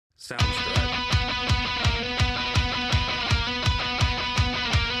Sounds good.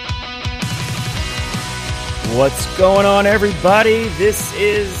 What's going on, everybody? This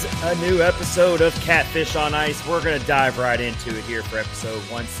is a new episode of Catfish on Ice. We're going to dive right into it here for episode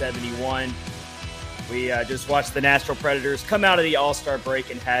 171. We just watched the Nashville Predators come out of the All-Star break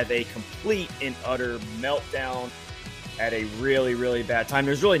and have a complete and utter meltdown at a really, really bad time.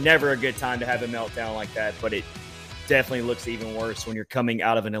 There's really never a good time to have a meltdown like that, but it definitely looks even worse when you're coming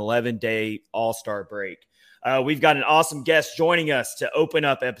out of an 11-day All-Star break. We've got an awesome guest joining us to open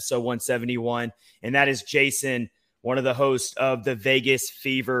up episode 171, and that is Jason, one of the hosts of the Vegas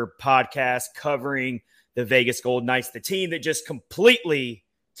Fever podcast, covering the Vegas Golden Knights, the team that just completely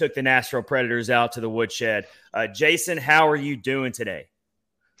took the Nashville Predators out to the woodshed. Jason, how are you doing today?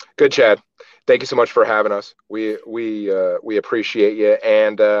 Good, Chad. Thank you so much for having us. We appreciate you,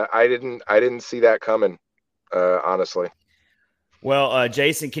 and I didn't see that coming, honestly. Well,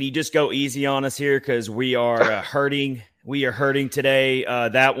 Jason, can you just go easy on us here because we are hurting. We are hurting today.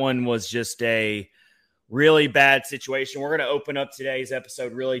 That one was just a really bad situation. We're going to open up today's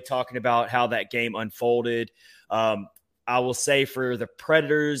episode really talking about how that game unfolded. I will say for the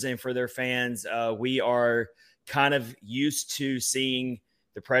Predators and for their fans, we are kind of used to seeing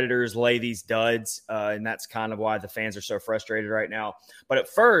the Predators lay these duds, and that's kind of why the fans are so frustrated right now. But at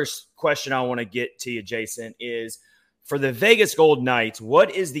first, question I want to get to you, Jason, is for the Vegas Golden Knights,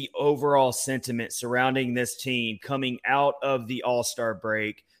 what is the overall sentiment surrounding this team coming out of the All-Star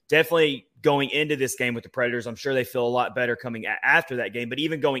break? Definitely going into this game with the Predators, I'm sure they feel a lot better coming after that game. But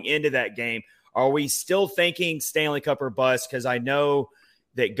even going into that game, are we still thinking Stanley Cup or bust? Because I know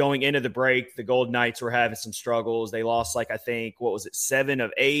that going into the break, the Golden Knights were having some struggles. They lost, I think, 7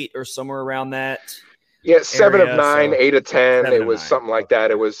 of 8 or somewhere around that. Yeah, 7 of 9, 8 of 10. It was 9. something like that.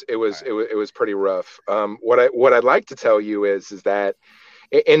 It was pretty rough. What I'd like to tell you is that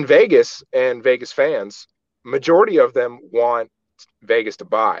in Vegas and Vegas fans, majority of them want Vegas to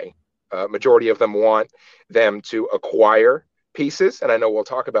buy. Majority of them want them to acquire pieces, and I know we'll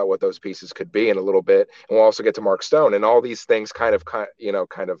talk about what those pieces could be in a little bit, and we'll also get to Mark Stone, and all these things kind of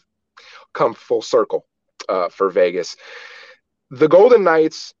come full circle for Vegas. The Golden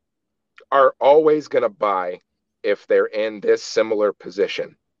Knights are always going to buy if they're in this similar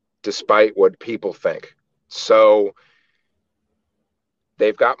position, despite what people think. So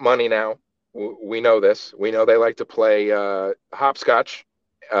they've got money now. We know this. We know they like to play hopscotch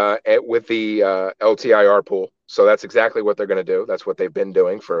with the LTIR pool. So that's exactly what they're going to do. That's what they've been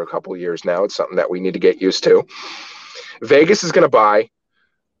doing for a couple of years now. It's something that we need to get used to. Vegas is going to buy,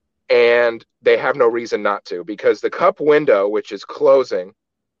 and they have no reason not to, because the cup window, which is closing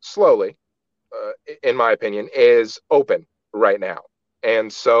slowly, in my opinion, is open right now.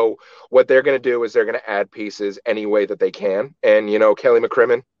 And so what they're going to do is they're going to add pieces any way that they can. And, Kelly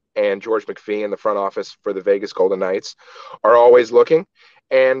McCrimmon and George McPhee in the front office for the Vegas Golden Knights are always looking,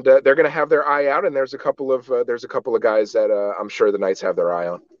 and they're going to have their eye out. And there's a couple of guys that I'm sure the Knights have their eye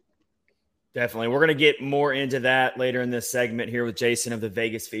on. Definitely. We're going to get more into that later in this segment here with Jason of the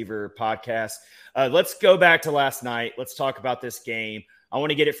Vegas Fever podcast. Let's go back to last night. Let's talk about this game. I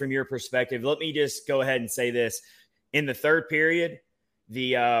want to get it from your perspective. Let me just go ahead and say this. In the third period,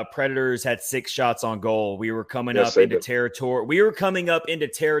 the Predators had 6 shots on goal. We were coming up into territory. We were coming up into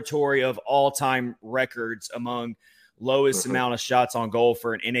territory of all-time records among lowest amount of shots on goal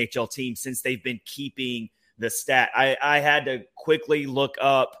for an NHL team since they've been keeping the stat. I had to quickly look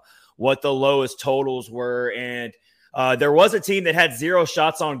up what the lowest totals were, and there was a team that had 0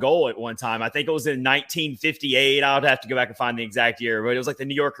 shots on goal at one time. I think it was in 1958. I would have to go back and find the exact year, but it was like the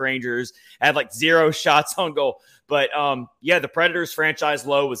New York Rangers had 0 shots on goal. But the Predators franchise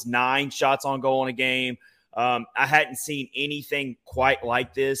low was 9 shots on goal in a game. I hadn't seen anything quite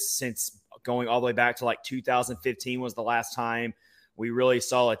like this since going all the way back to 2015 was the last time we really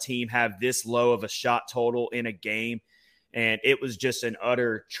saw a team have this low of a shot total in a game. And it was just an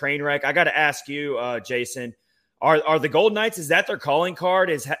utter train wreck. I got to ask you, Jason, Are the Golden Knights, is that their calling card,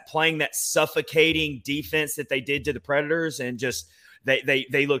 is playing that suffocating defense that they did to the Predators, and just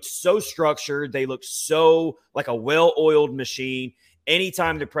they looked so structured. They looked so like a well-oiled machine.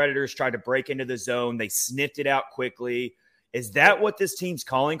 Anytime the Predators tried to break into the zone, they sniffed it out quickly. Is that what this team's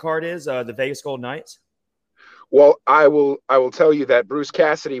calling card is, the Vegas Golden Knights? Well, I will tell you that Bruce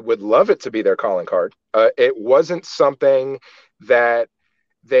Cassidy would love it to be their calling card. It wasn't something that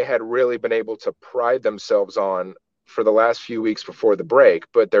they had really been able to pride themselves on for the last few weeks before the break,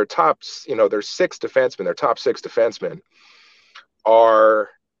 but their tops, their top 6 defensemen are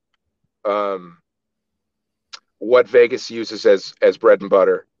what Vegas uses as bread and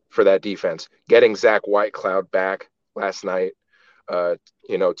butter for that defense. Getting Zach Whitecloud back last night,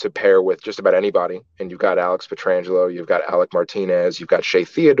 to pair with just about anybody. And you've got Alex Pietrangelo, you've got Alec Martinez, you've got Shea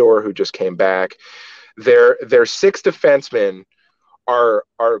Theodore, who just came back. Their six defensemen are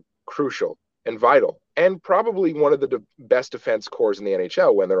crucial and vital, and probably one of the best defense cores in the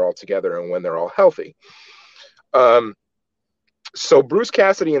NHL when they're all together and when they're all healthy. So Bruce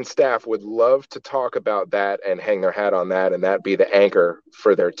Cassidy and staff would love to talk about that and hang their hat on that, and that be the anchor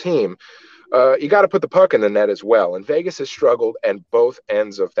for their team. You got to put the puck in the net as well. And Vegas has struggled at both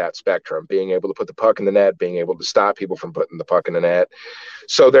ends of that spectrum, being able to put the puck in the net, being able to stop people from putting the puck in the net.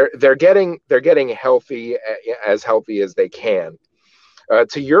 So they're getting healthy as they can.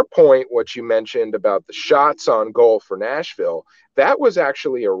 To your point, what you mentioned about the shots on goal for Nashville, that was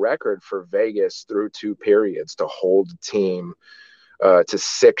actually a record for Vegas through two periods to hold the team to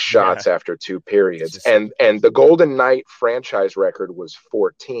 6 shots after 2 periods. And the Golden Knight franchise record was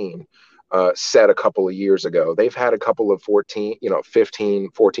 14, set a couple of years ago. They've had a couple of 14,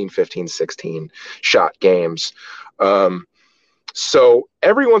 15, 16 shot games. So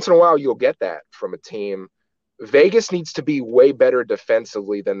every once in a while, you'll get that from a team. Vegas needs to be way better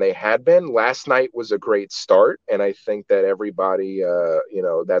defensively than they had been. Last night was a great start, and I think that everybody,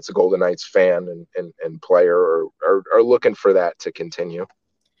 that's a Golden Knights fan and player are looking for that to continue.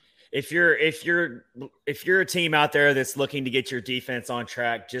 If you're a team out there that's looking to get your defense on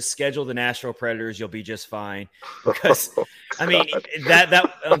track, just schedule the Nashville Predators. You'll be just fine. Because I mean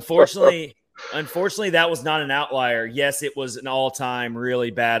that unfortunately that was not an outlier. Yes, it was an all-time really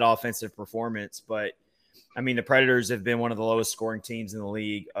bad offensive performance, but I mean, the Predators have been one of the lowest scoring teams in the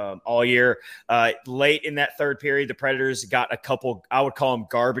league all year. Late in that third period, the Predators got a couple, I would call them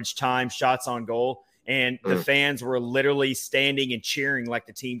garbage time shots on goal. And the fans were literally standing and cheering like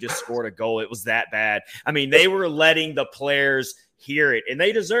the team just scored a goal. It was that bad. I mean, they were letting the players hear it, and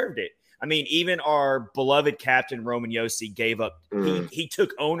they deserved it. I mean, even our beloved captain, Roman Josi, gave up. He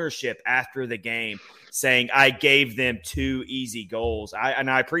took ownership after the game, saying, I gave them 2 easy goals.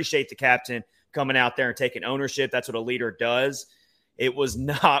 I appreciate the captain coming out there and taking ownership. That's what a leader does. It was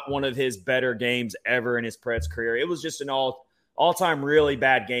not one of his better games ever in his Preds career. It was just an all-time really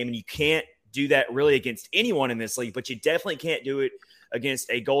bad game, and you can't do that really against anyone in this league, but you definitely can't do it against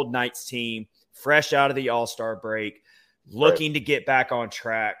a Golden Knights team fresh out of the All-Star break, looking to get back on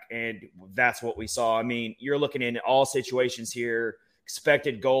track, and that's what we saw. I mean, you're looking in all situations here.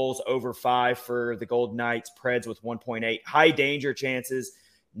 Expected goals over 5 for the Golden Knights, Preds with 1.8. High danger chances.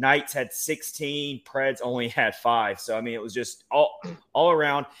 Knights had 16, Preds only had 5. So, I mean, it was just all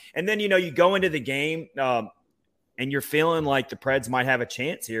around. And then, you go into the game and you're feeling like the Preds might have a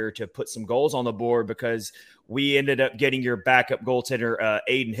chance here to put some goals on the board because we ended up getting your backup goaltender,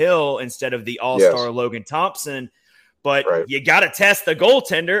 Aiden Hill, instead of the all-star Logan Thompson. But you got to test the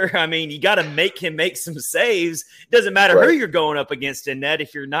goaltender. I mean, you got to make him make some saves. It doesn't matter who you're going up against in net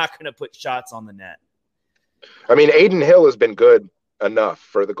if you're not going to put shots on the net. I mean, Aiden Hill has been good enough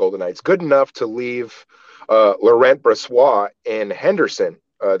for the Golden Knights, good enough to leave Laurent Brossoit in Henderson,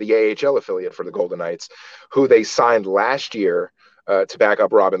 the AHL affiliate for the Golden Knights, who they signed last year to back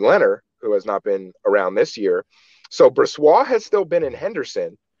up Robin Lehner, who has not been around this year. So Brossoit has still been in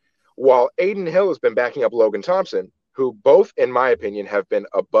Henderson, while Aiden Hill has been backing up Logan Thompson, who both, in my opinion, have been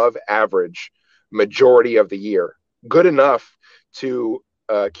above average majority of the year. Good enough to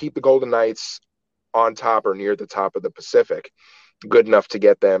keep the Golden Knights on top or near the top of the Pacific. Good enough to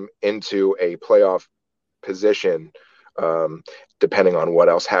get them into a playoff position, depending on what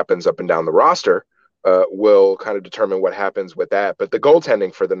else happens up and down the roster, will kind of determine what happens with that. But the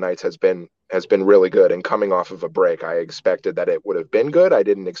goaltending for the Knights has been really good. And coming off of a break, I expected that it would have been good. I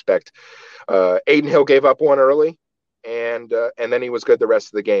didn't expect Aiden Hill gave up one early, and then he was good the rest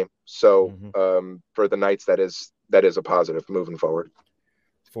of the game. So for the Knights, that is a positive moving forward.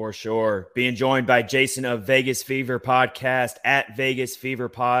 For sure. Being joined by Jason of Vegas Fever Podcast at Vegas Fever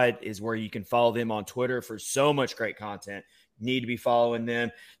Pod is where you can follow them on Twitter for so much great content. Need to be following them.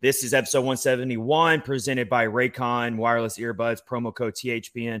 This is episode 171 presented by Raycon Wireless Earbuds, promo code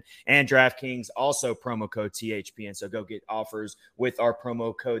THPN, and DraftKings, also promo code THPN. So go get offers with our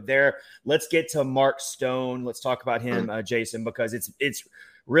promo code there. Let's get to Mark Stone. Let's talk about him, Jason, because it's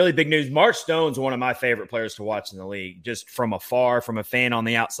really big news. Mark Stone's one of my favorite players to watch in the league, just from afar, from a fan on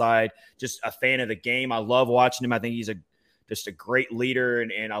the outside, just a fan of the game. I love watching him. I think he's just a great leader,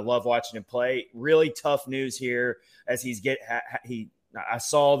 and I love watching him play. Really tough news here as I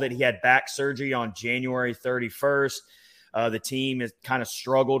saw that he had back surgery on January 31st. The team has kind of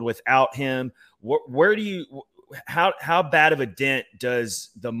struggled without him. How bad of a dent does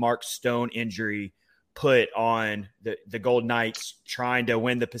the Mark Stone injury put on the Golden Knights trying to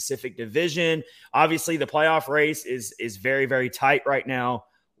win the Pacific Division. Obviously, the playoff race is very, very tight right now.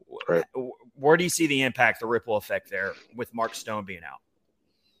 Right. Where do you see the impact, the ripple effect there with Mark Stone being out?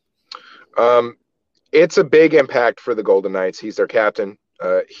 It's a big impact for the Golden Knights. He's their captain.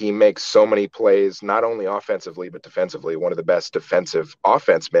 He makes so many plays, not only offensively, but defensively. One of the best defensive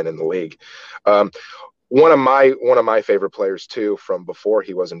offensemen in the league. One of my favorite players, too, from before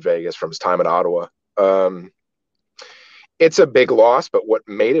he was in Vegas, from his time at Ottawa. It's a big loss, but what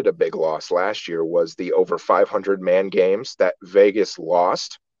made it a big loss last year was the over 500-man games that Vegas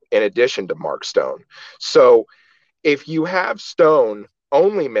lost, in addition to Mark Stone. So if you have Stone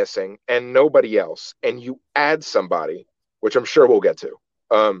only missing and nobody else, and you add somebody, which I'm sure we'll get to,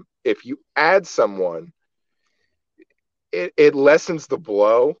 if you add someone, it lessens the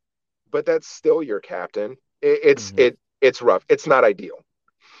blow, but that's still your captain. It's rough. It's not ideal.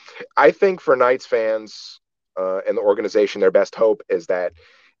 I think for Knights fans and the organization, their best hope is that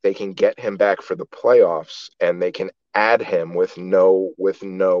they can get him back for the playoffs and they can add him with no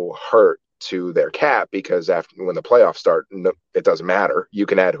hurt to their cap, because when the playoffs start, it doesn't matter. You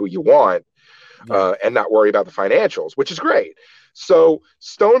can add who you want and not worry about the financials, which is great. So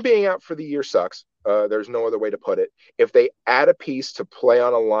Stone being out for the year sucks. There's no other way to put it. If they add a piece to play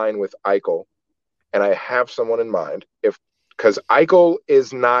on a line with Eichel, and I have someone in mind, because Eichel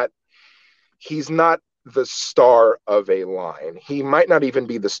he's not the star of a line. He might not even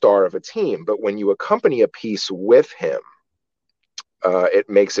be the star of a team, but when you accompany a piece with him, it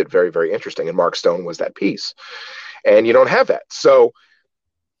makes it very, very interesting. And Mark Stone was that piece. And you don't have that. So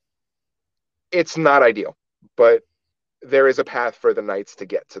it's not ideal, but there is a path for the Knights to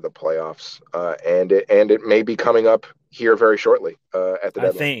get to the playoffs. And it may be coming up here very shortly at the deadline.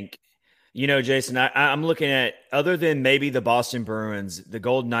 I think, Jason, I'm looking at, other than maybe the Boston Bruins, the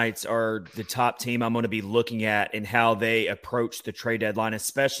Golden Knights are the top team I'm going to be looking at in how they approach the trade deadline,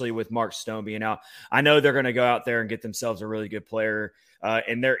 especially with Mark Stone being out. I know they're going to go out there and get themselves a really good player,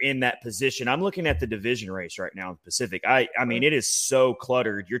 and they're in that position. I'm looking at the division race right now in the Pacific. I mean, it is so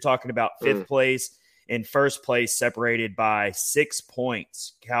cluttered. You're talking about fifth place and first place separated by 6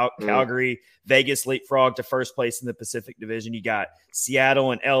 points. Calgary, Vegas leapfrog to first place in the Pacific Division. You got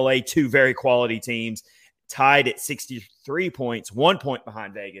Seattle and LA, two very quality teams, tied at 63 points, 1 point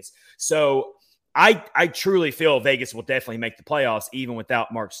behind Vegas. So I truly feel Vegas will definitely make the playoffs even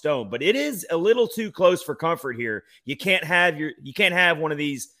without Mark Stone. But it is a little too close for comfort here. You can't have one of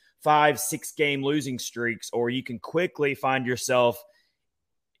these 5-6 game losing streaks, or you can quickly find yourself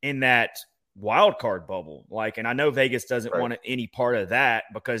in that wild card bubble. And I know Vegas doesn't want any part of that,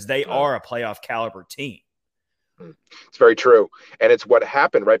 because they are a playoff caliber team. It's very true. And it's what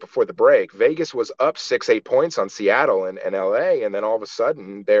happened right before the break. Vegas was up 6-8 points on Seattle and LA. And then all of a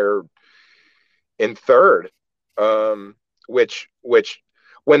sudden they're in third, which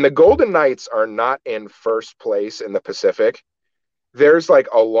when the Golden Knights are not in first place in the Pacific, there's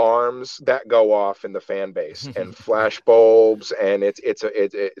alarms that go off in the fan base and flash bulbs, and it's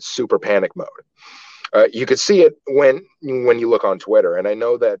super panic mode. You could see it when you look on Twitter, and I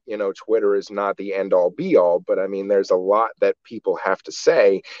know that Twitter is not the end all be all, but I mean there's a lot that people have to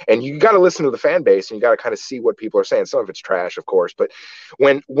say, and you got to listen to the fan base, and you got to kind of see what people are saying. Some of it's trash, of course, but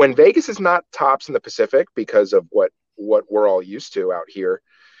when Vegas is not tops in the Pacific because of what we're all used to out here,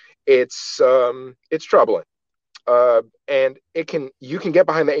 it's troubling. And you can get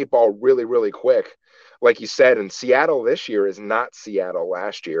behind the 8 ball really, really quick. Like you said, and Seattle this year is not Seattle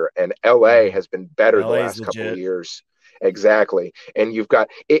last year, and LA has been better the last couple of years. Exactly. And you've got,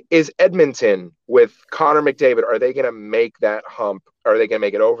 is Edmonton with Connor McDavid, are they going to make that hump? Are they going to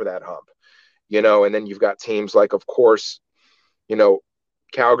make it over that hump? And then you've got teams like, of course,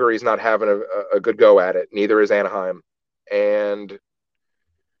 Calgary's not having a good go at it. Neither is Anaheim. And,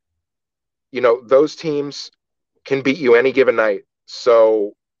 those teams can beat you any given night.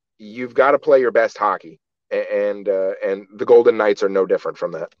 So you've got to play your best hockey, and the Golden Knights are no different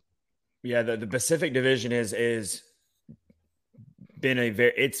from that. Yeah, the Pacific Division is been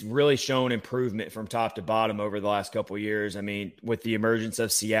it's really shown improvement from top to bottom over the last couple of years. I mean, with the emergence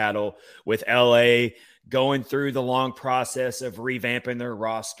of Seattle, with LA going through the long process of revamping their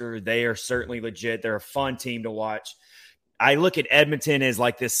roster, they are certainly legit. They're a fun team to watch. I look at Edmonton as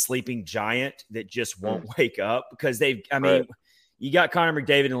this sleeping giant that just won't wake up, because you got Connor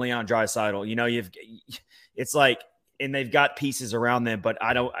McDavid and Leon Draisaitl, and they've got pieces around them, but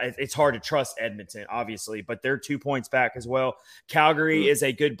it's hard to trust Edmonton, obviously, but they're 2 points back as well. Calgary is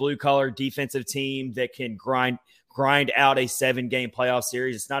a good blue collar defensive team that can grind grind out a 7-game playoff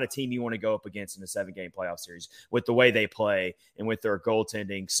series. It's not a team you want to go up against in a 7-game playoff series with the way they play and with their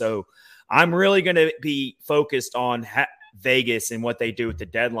goaltending. So I'm really going to be focused on Vegas and what they do with the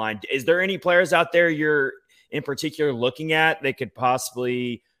deadline. Is there any players out there you're in particular looking at that could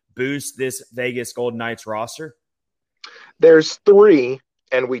possibly boost this Vegas Golden Knights roster? There's 3,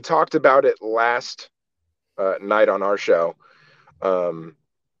 and we talked about it last night on our show.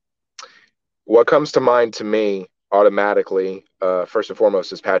 What comes to mind to me automatically, first and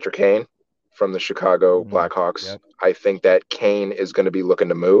foremost, is Patrick Kane from the Chicago Blackhawks. Yep. I think that Kane is going to be looking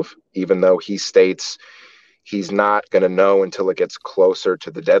to move, even though he states he's not going to know until it gets closer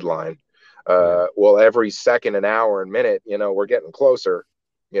to the deadline. Well, every second, an hour, and minute, we're getting closer,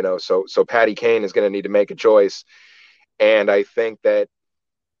 so Patty Kane is going to need to make a choice. And I think that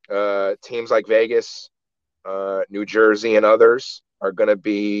teams like Vegas, New Jersey, and others are going to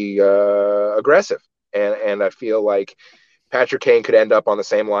be aggressive. And I feel like Patrick Kane could end up on the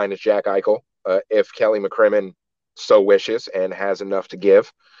same line as Jack Eichel if Kelly McCrimmon so wishes and has enough to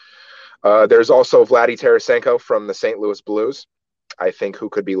give. There's also Vladdy Tarasenko from the St. Louis Blues, I think, who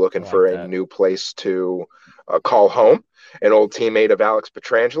could be looking for a new place to call home. An old teammate of Alex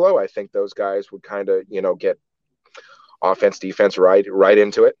Pietrangelo. I think those guys would kind of, get offense, defense right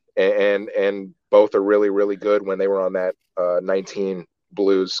into it. And both are really, really good when they were on that 19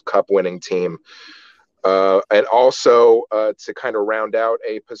 Blues Cup winning team. And also to kind of round out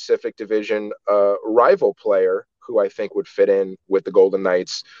a Pacific Division rival player who I think would fit in with the Golden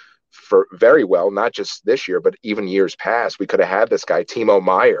Knights for very well, not just this year, but even years past. We could have had this guy, Timo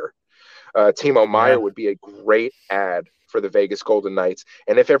Meier. Timo Meier would be a great add for the Vegas Golden Knights.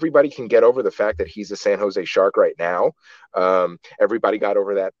 And if everybody can get over the fact that he's a San Jose Shark right now, everybody got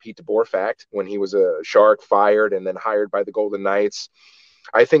over that Pete DeBoer fact when he was a Shark, fired, and then hired by the Golden Knights.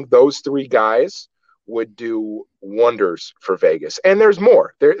 I think those 3 guys would do wonders for Vegas. And there's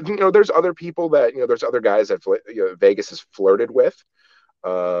more. There's other people that, there's other guys that Vegas has flirted with.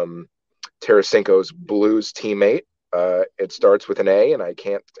 Tarasenko's Blues teammate. It starts with an A, and I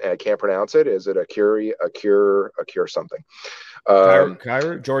can't pronounce it. Is it Akure something?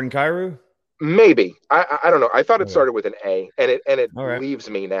 Jordan Kyrou? Maybe. I don't know. I thought it started with an A, and it leaves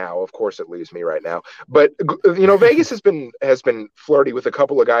me now. Of course, it leaves me right now. But Vegas has been flirty with a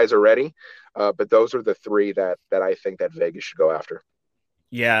couple of guys already. But those are the 3 that I think that Vegas should go after.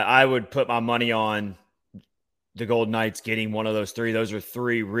 Yeah, I would put my money on the Golden Knights getting one of those 3. Those are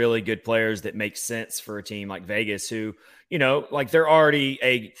 3 really good players that make sense for a team like Vegas, who, they're already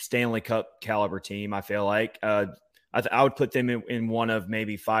a Stanley Cup caliber team. I feel like I would put them in one of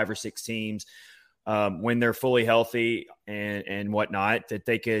maybe 5 or 6 teams when they're fully healthy and whatnot, that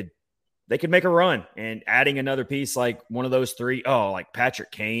they could make a run. And adding another piece like one of those 3, like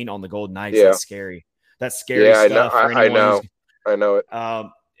Patrick Kane on the Golden Knights, that's scary. That's scary stuff. I know it.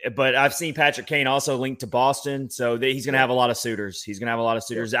 But I've seen Patrick Kane also linked to Boston, so he's going to have a lot of suitors.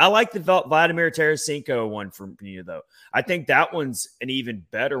 I like the Vladimir Tarasenko one from you, though. I think that one's an even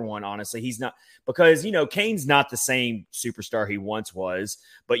better one, honestly. He's not – because, Kane's not the same superstar he once was,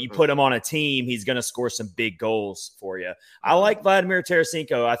 but you put him on a team, he's going to score some big goals for you. I like Vladimir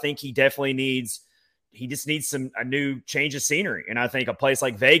Tarasenko. I think he definitely needs a new change of scenery, and I think a place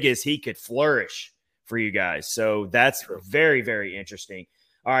like Vegas, he could flourish for you guys. So that's very, very interesting.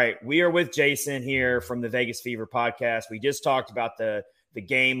 All right, we are with Jason here from the Vegas Fever podcast. We just talked about the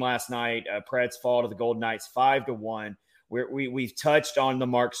game last night. Preds fall to the Golden Knights 5-1. We've touched on the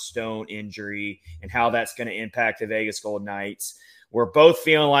Mark Stone injury and how that's going to impact the Vegas Golden Knights. We're both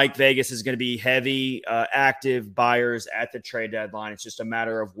feeling like Vegas is going to be heavy, active buyers at the trade deadline. It's just a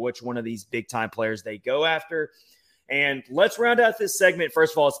matter of which one of these big-time players they go after. And let's round out this segment.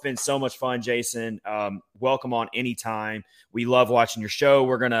 First of all, it's been so much fun, Jason. Welcome on anytime. We love watching your show.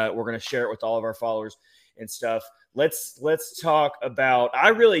 We're gonna share it with all of our followers and stuff. Let's talk about. I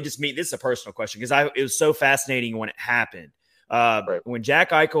really just this is a personal question because it was so fascinating when it happened. When Jack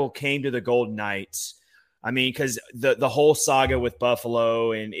Eichel came to the Golden Knights. I mean, because the whole saga with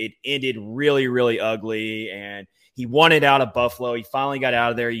Buffalo, and it ended really, really ugly, and he wanted out of Buffalo. He finally got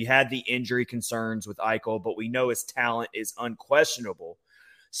out of there. You had the injury concerns with Eichel, but we know his talent is unquestionable.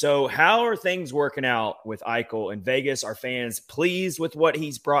 So how are things working out with Eichel in Vegas? Are fans pleased with what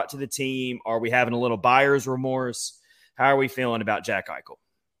he's brought to the team? Are we having a little buyer's remorse? How are we feeling about Jack Eichel?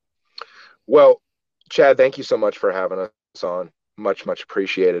 Well, Chad, thank you so much for having us on. Much, much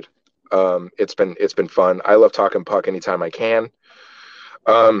appreciated. It's been fun. I love talking puck anytime I can.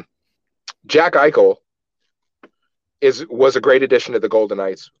 Jack Eichel was a great addition to the Golden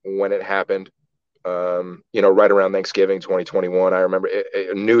Knights when it happened. Right around Thanksgiving 2021. I remember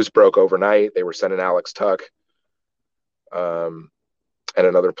news broke overnight. They were sending Alex Tuch and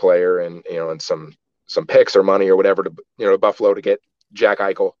another player, and and some picks or money or whatever to Buffalo to get Jack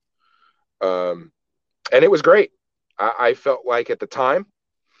Eichel. And it was great. I felt like at the time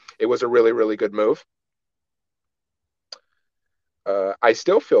it was a really, really good move. I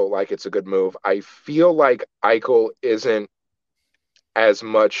still feel like it's a good move. I feel like Eichel isn't as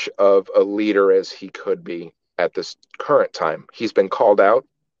much of a leader as he could be at this current time. He's been called out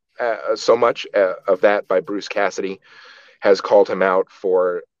so much of that by Bruce Cassidy, has called him out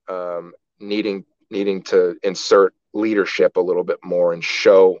for needing to insert leadership a little bit more and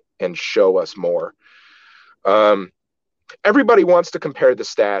show us more. Everybody wants to compare the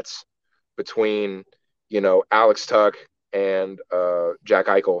stats between Alex Tuch and Jack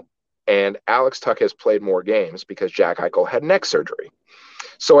Eichel, and Alex Tuch has played more games because Jack Eichel had neck surgery.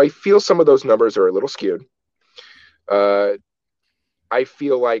 So I feel some of those numbers are a little skewed. I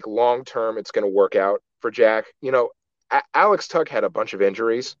feel like long term it's going to work out for Jack. Alex Tuch had a bunch of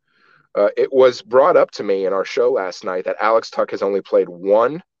injuries. It was brought up to me in our show last night that Alex Tuch has only played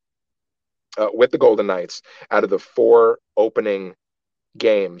one with the Golden Knights out of the 4 opening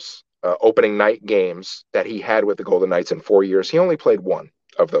night games that he had with the Golden Knights in 4 years. He only played one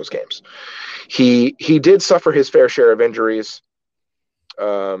of those games. He did suffer his fair share of injuries.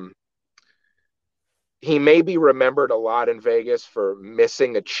 He may be remembered a lot in Vegas for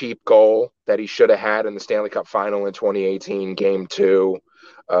missing a cheap goal that he should have had in the Stanley Cup Final in 2018, Game 2.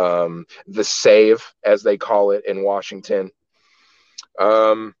 The save, as they call it in Washington.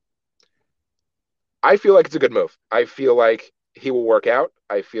 I feel like it's a good move. I feel like he will work out.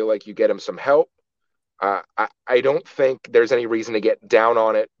 I feel like you get him some help. I don't think there's any reason to get down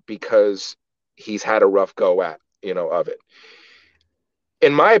on it because he's had a rough go of it.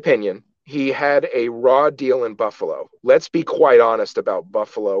 In my opinion, he had a raw deal in Buffalo. Let's be quite honest about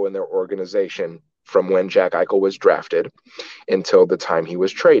Buffalo and their organization from when Jack Eichel was drafted until the time he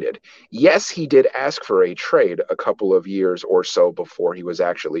was traded. Yes, he did ask for a trade a couple of years or so before he was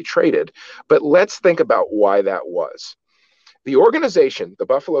actually traded, but let's think about why that was. The organization, the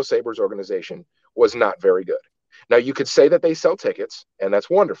Buffalo Sabres organization, was not very good. Now, you could say that they sell tickets, and that's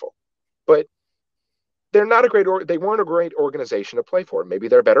wonderful, but they weren't a great organization to play for. Maybe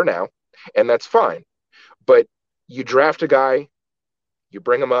they're better now, and that's fine. But you draft a guy, you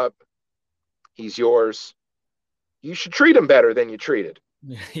bring him up, he's yours. You should treat him better than you treated.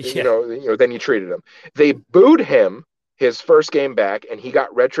 Yeah. Than you treated him. They booed him his first game back, and he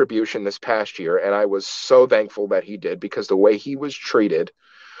got retribution this past year, and I was so thankful that he did because the way he was treated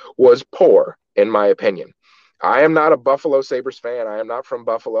was poor, in my opinion. I am not a Buffalo Sabres fan. I am not from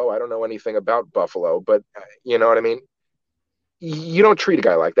Buffalo. I don't know anything about Buffalo, but you know what I mean? You don't treat a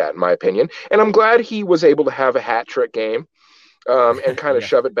guy like that, in my opinion. And I'm glad he was able to have a hat trick game and kind of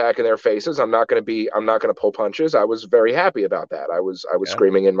shove it back in their faces. I'm not going to pull punches. I was very happy about that. I was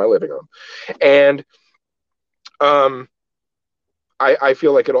screaming in my living room. And I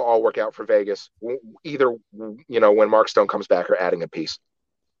feel like it'll all work out for Vegas, either, when Mark Stone comes back or adding a piece.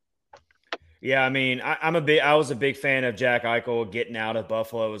 Yeah, I mean, I was a big fan of Jack Eichel getting out of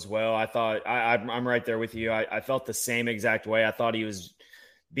Buffalo as well. I thought I'm right there with you. I felt the same exact way. I thought he was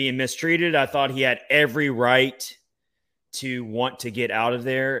being mistreated. I thought he had every right to want to get out of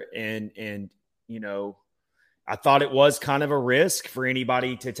there, and I thought it was kind of a risk for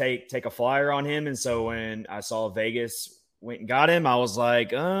anybody to take a flyer on him. And so when I saw Vegas went and got him, I was like,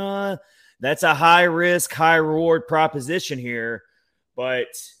 that's a high risk, high reward proposition here, but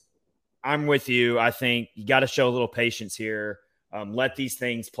I'm with you. I think you got to show a little patience here. Let these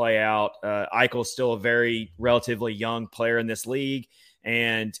things play out. Eichel's still a very relatively young player in this league,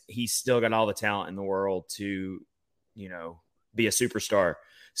 and he's still got all the talent in the world to, be a superstar.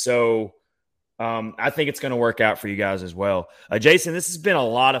 So I think it's going to work out for you guys as well. Jason, this has been a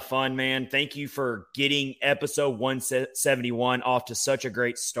lot of fun, man. Thank you for getting episode 171 off to such a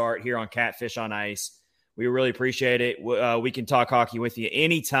great start here on Catfish on Ice. We really appreciate it. We can talk hockey with you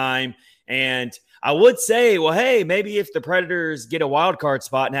anytime. And I would say, well, hey, maybe if the Predators get a wild card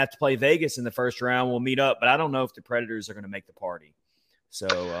spot and have to play Vegas in the first round, we'll meet up. But I don't know if the Predators are going to make the party. So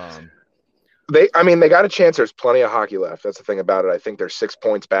they got a chance. There's plenty of hockey left. That's the thing about it. I think they're 6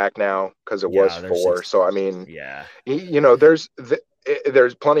 points back now because it was 4. So I mean, there's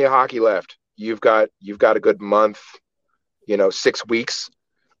plenty of hockey left. You've got a good month, 6 weeks,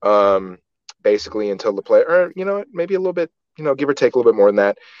 basically until the play, or maybe a little bit, give or take a little bit more than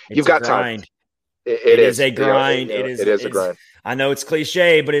that. You've got time. It is is a grind. it is a grind. I know it's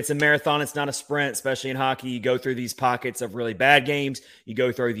cliche, but it's a marathon. It's not a sprint, especially in hockey. You go through these pockets of really bad games. You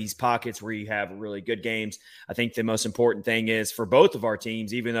go through these pockets where you have really good games. I think the most important thing is for both of our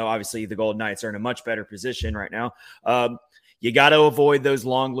teams, even though obviously the Golden Knights are in a much better position right now, you got to avoid those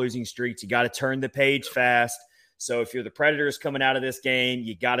long losing streaks. You got to turn the page fast. So if you're the Predators coming out of this game,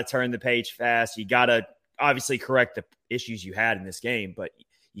 you got to turn the page fast. You got to obviously correct the issues you had in this game, but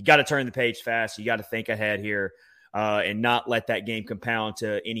you got to turn the page fast. You got to think ahead here and not let that game compound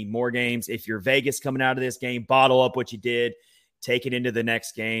to any more games. If you're Vegas coming out of this game, bottle up what you did, take it into the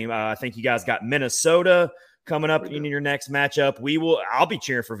next game. I think you guys got Minnesota coming up in your next matchup. I'll be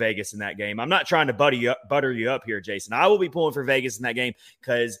cheering for Vegas in that game. I'm not trying to butter you up here, Jason. I will be pulling for Vegas in that game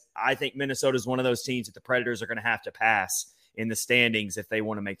because I think Minnesota is one of those teams that the Predators are going to have to pass in the standings if they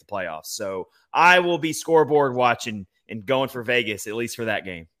want to make the playoffs. So I will be scoreboard watching and going for Vegas, at least for that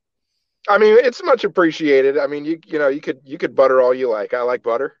game. I mean, it's much appreciated. I mean, you could butter all you like. I like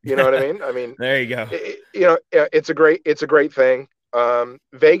butter. You know what I mean? I mean, there you go. It's a great thing.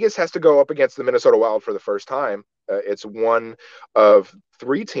 Vegas has to go up against the Minnesota Wild for the first time. It's one of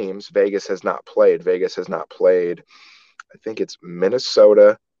 3 teams Vegas has not played. Vegas has not played. I think it's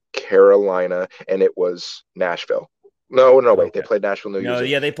Minnesota, Carolina, and it was Nashville. No, wait. Okay. They played Nashville, New Year's. No,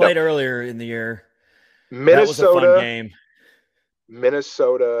 yeah, they played earlier in the year. Minnesota, that was a fun game.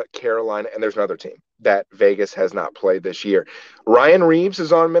 Minnesota, Carolina, and there's another team that Vegas has not played this year. Ryan Reeves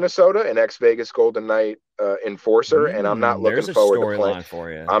is on Minnesota, an ex-Vegas Golden Knight enforcer, and I'm not looking forward to playing.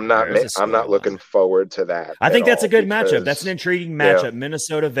 For you. I'm not looking forward to that. I think that's a good matchup. That's an intriguing matchup. Yeah.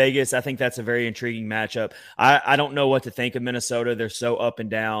 Minnesota, Vegas. I think that's a very intriguing matchup. I don't know what to think of Minnesota. They're so up and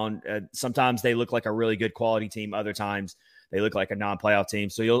down. Sometimes they look like a really good quality team. Other times they look like a non-playoff team.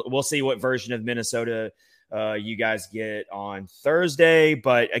 So we'll see what version of Minnesota you guys get on Thursday.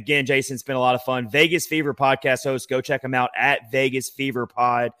 But again, Jason, it's been a lot of fun. Vegas Fever podcast host. Go check them out at Vegas Fever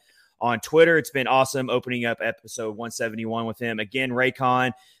Pod on Twitter. It's been awesome opening up episode 171 with him. Again,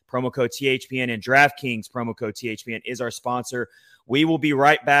 Raycon, promo code THPN, and DraftKings, promo code THPN is our sponsor. We will be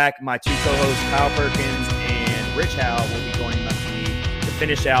right back. My 2 co-hosts, Kyle Perkins and Rich Howe, will be joining me to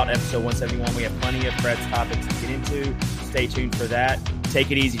finish out episode 171. We have plenty of Preds topics to get into. Stay tuned for that.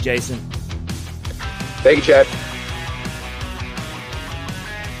 Take it easy, Jason. Thank you, Chad.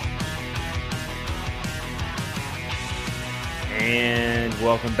 And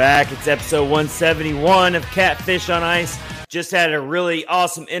welcome back. It's episode 171 of Catfish on Ice. Just had a really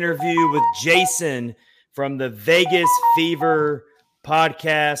awesome interview with Jason from the Vegas Fever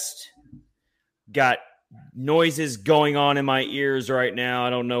podcast. Got noises going on in my ears right now. I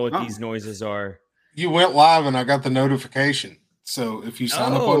don't know what these noises are. You went live and I got the notification. So if you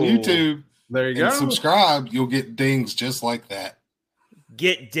sign up on YouTube, there you go. Subscribe, you'll get dings just like that.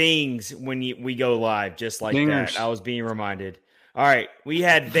 Get dings when we go live, just like Dingers. that. I was being reminded. All right. We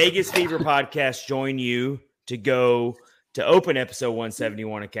had Vegas Fever Podcast join you to open episode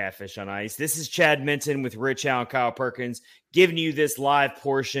 171 of Catfish on Ice. This is Chad Minton with Rich Howe and Kyle Perkins giving you this live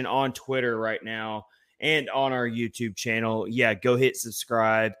portion on Twitter right now and on our YouTube channel. Yeah, go hit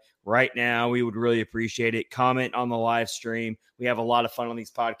subscribe right now. We would really appreciate it. Comment on the live stream. We have a lot of fun on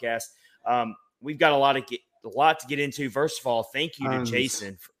these podcasts. We've got a lot to get into. First of all, thank you to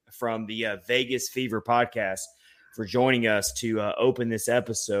Jason from the Vegas Fever podcast for joining us to open this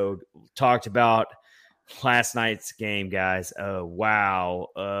episode. Talked about last night's game, guys. Wow.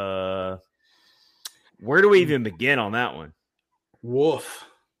 Where do we even begin on that one? Woof.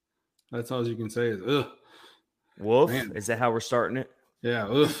 That's all you can say is ugh. Woof? Man. Is that how we're starting it? Yeah,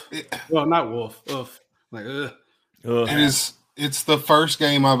 oof. Well, not wolf. Oof. Like ugh. Ugh. It's the first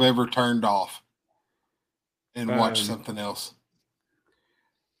game I've ever turned off and watched something else.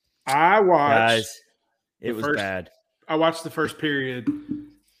 I watched. Guys, it was bad. I watched the first period,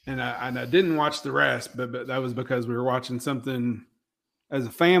 and I didn't watch the rest, but that was because we were watching something as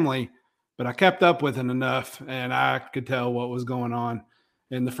a family. But I kept up with it enough, and I could tell what was going on.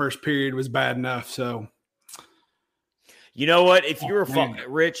 And the first period was bad enough. So, you know what? If you were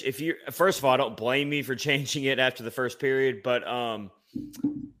Rich, first of all, I don't blame me for changing it after the first period, but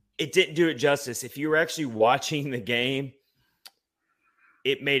it didn't do it justice. If you were actually watching the game,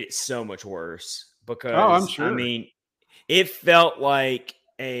 it made it so much worse because I'm sure. I mean, it felt like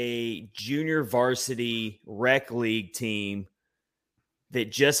a junior varsity rec league team that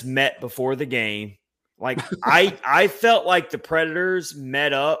just met before the game. Like I felt like the Predators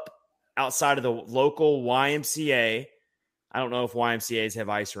met up outside of the local YMCA. I don't know if YMCAs have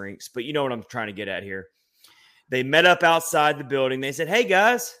ice rinks, but you know what I'm trying to get at here. They met up outside the building. They said, "Hey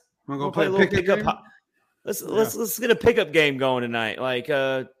guys, we'll play a little pickup." Let's get a pickup game going tonight. Like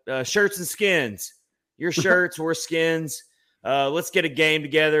shirts and skins. Your shirts, we're skins. Let's get a game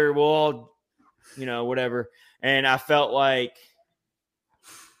together. We'll all, whatever. And I felt like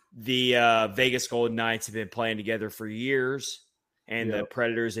the Vegas Golden Knights have been playing together for years, and the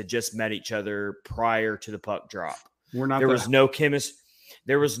Predators had just met each other prior to the puck drop. There was no chemistry.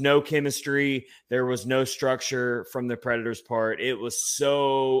 There was no structure from the Predators' part. It was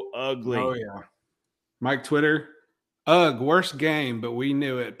so ugly. Oh, yeah. Mike Twitter, worst game, but we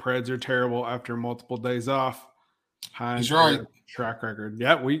knew it. Preds are terrible after multiple days off. He's right. Track record.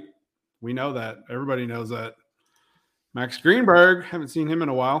 Yeah, we know that. Everybody knows that. Max Greenberg, haven't seen him in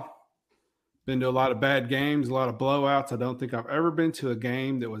a while. Been to a lot of bad games, a lot of blowouts. I don't think I've ever been to a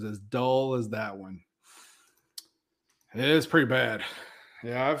game that was as dull as that one. It is pretty bad.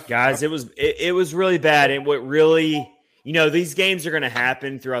 Yeah, it was really bad. And what really, these games are going to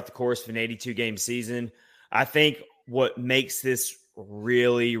happen throughout the course of an 82-game season. I think what makes this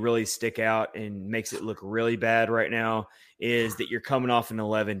really, really stick out and makes it look really bad right now is that you're coming off an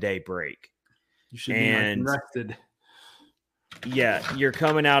 11-day break. You should be rested. Yeah, you're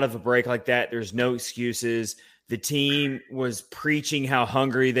coming out of a break like that. There's no excuses. The team was preaching how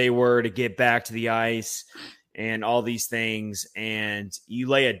hungry they were to get back to the ice and all these things, and you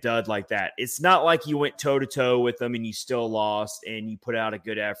lay a dud like that. It's not like you went toe-to-toe with them and you still lost and you put out a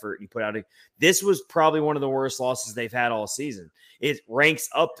good effort. This was probably one of the worst losses they've had all season. It ranks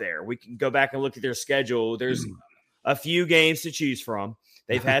up there. We can go back and look at their schedule. There's a few games to choose from.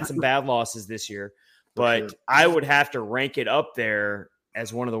 They've had some bad losses this year, but I would have to rank it up there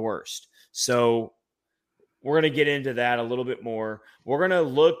as one of the worst. So we're going to get into that a little bit more. We're going to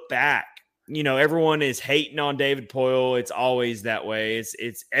look back. Everyone is hating on David Poile. It's always that way.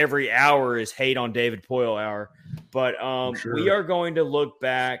 It's every hour is hate on David Poile hour. But we are going to look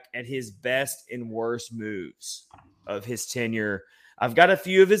back at his best and worst moves of his tenure. I've got a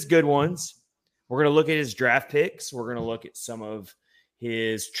few of his good ones. We're going to look at his draft picks. We're going to look at some of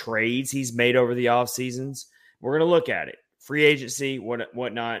his trades he's made over the off seasons. We're going to look at it. Free agency,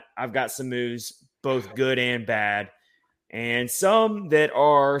 whatnot. I've got some moves, both good and bad, and some that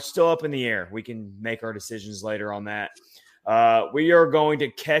are still up in the air. We can make our decisions later on that. We are going to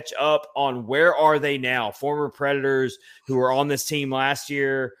catch up on where are they now. Former Predators who were on this team last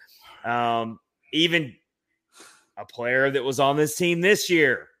year, even a player that was on this team this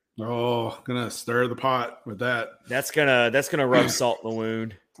year. Oh, gonna stir the pot with that. That's gonna rub salt in the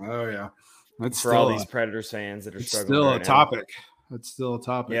wound. Oh yeah, that's for all these Predators fans that are struggling. Still a topic. That's still a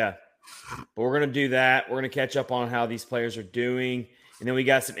topic. Yeah, but we're gonna do that. We're gonna catch up on how these players are doing, and then we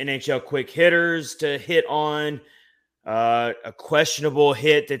got some NHL quick hitters to hit on. A questionable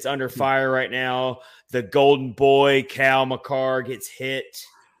hit that's under fire right now. The Golden Boy Cal McCarr gets hit.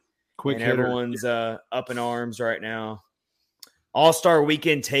 Quick hitter. Everyone's up in arms right now. All-Star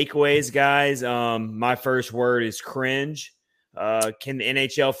Weekend takeaways, guys. My first word is cringe. Can the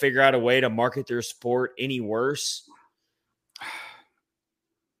NHL figure out a way to market their sport any worse?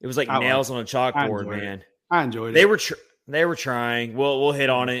 It was like nails on a chalkboard, man. I enjoyed it. They were trying. We'll hit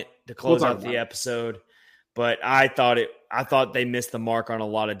on it to close out the episode. But I thought they missed the mark on a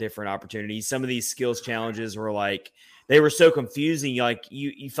lot of different opportunities. Some of these skills challenges were like they were so confusing. Like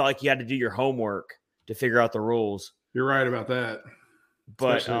you felt like you had to do your homework to figure out the rules. You're right about that.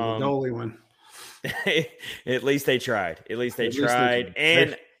 But the goalie one. At least they tried.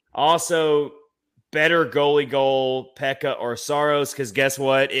 And also better goalie goal, Pekka or Saros, because guess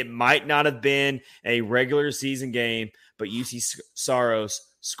what? It might not have been a regular season game, but UC Saros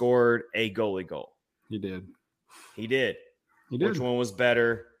scored a goalie goal. He did. Which one was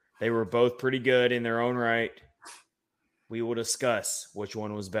better? They were both pretty good in their own right. We will discuss which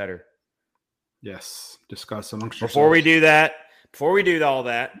one was better. Yes, discuss amongst yourselves. Before we do all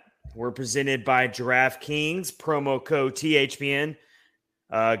that, we're presented by DraftKings, promo code THPN.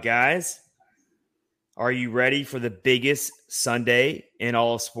 Guys, are you ready for the biggest Sunday in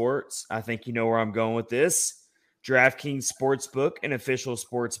all of sports? I think you know where I'm going with this. DraftKings Sportsbook, an official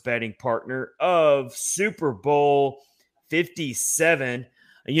sports betting partner of Super Bowl 57.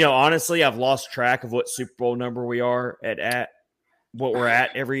 Honestly, I've lost track of what Super Bowl number we are at what we're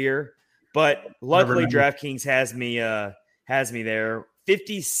at every year. But luckily, DraftKings has me there.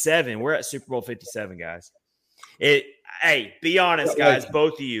 57. We're at Super Bowl 57, guys. Hey, be honest, guys,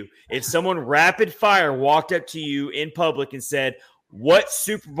 both of you. If someone rapid fire walked up to you in public and said, "What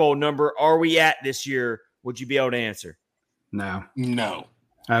Super Bowl number are we at this year?" would you be able to answer? No,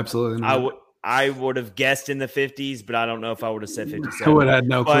 absolutely not. I would have guessed in the 50s, but I don't know if I would have said 57. I would have had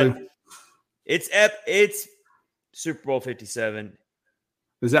no clue. It's Super Bowl 57.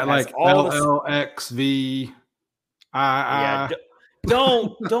 Is that like LLXVII? Yeah.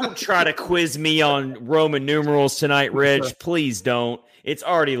 Don't try to quiz me on Roman numerals tonight, Rich. Please don't. It's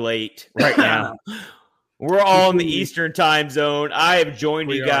already late right now. We're all in the Eastern time zone. I have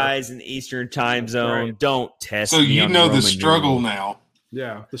joined you guys in the Eastern time zone. Right. Don't test So me you on know Roman the struggle numerals. now.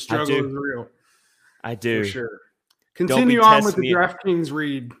 Yeah, the struggle is real. I do. For sure. Continue on with the DraftKings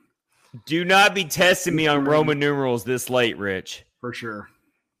read. Do not be testing me on Roman numerals this late, Rich. For sure.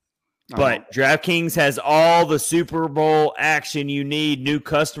 But DraftKings has all the Super Bowl action you need. New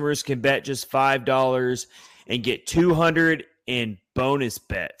customers can bet just $5 and get $200 in bonus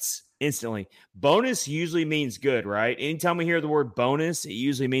bets instantly. Bonus usually means good, right? Anytime we hear the word bonus, it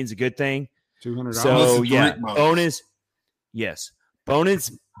usually means a good thing. $200. So, yeah, bonus. Yes.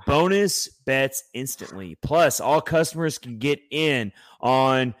 Bonus bets instantly. Plus, all customers can get in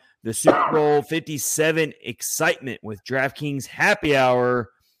on the Super Bowl 57 excitement with DraftKings Happy Hour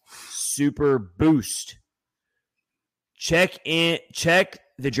Super Boost. Check the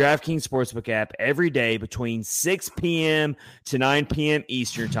DraftKings Sportsbook app every day between 6 p.m. to 9 p.m.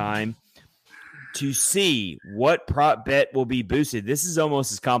 Eastern Time to see what prop bet will be boosted. This is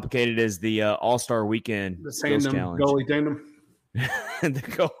almost as complicated as the All-Star Weekend skills challenge. Goalie tandem.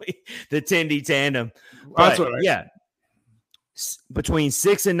 the Tindy tandem. But, yeah, between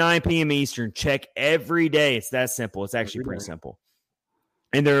 6 and 9 p.m. Eastern, check every day. It's that simple. It's actually pretty simple.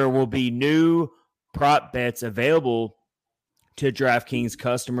 And there will be new prop bets available to DraftKings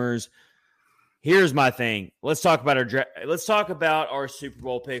customers. Here's my thing. Let's talk about our Super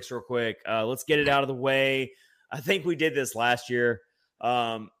Bowl picks real quick. Let's get it out of the way. I think we did this last year.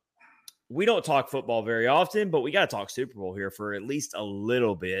 We don't talk football very often, but we got to talk Super Bowl here for at least a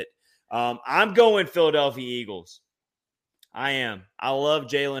little bit. I'm going Philadelphia Eagles. I am. I love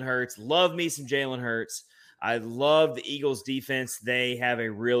Jalen Hurts. Love me some Jalen Hurts. I love the Eagles defense. They have a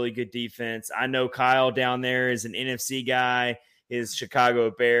really good defense. I know Kyle down there is an NFC guy, his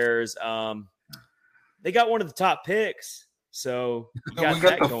Chicago Bears. They got one of the top picks. So we got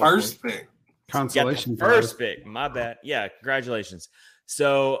the first pick. Consolation. First pick. My bad. Yeah, congratulations.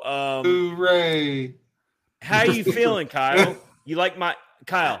 So hooray. How are you feeling, Kyle? Do you like my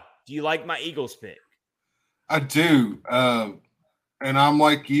Eagles pick? I do. And I'm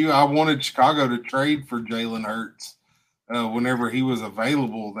like you. I wanted Chicago to trade for Jalen Hurts whenever he was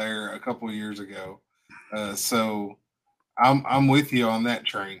available there a couple of years ago. So I'm with you on that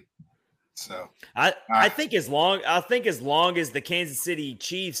train. So I think as long as the Kansas City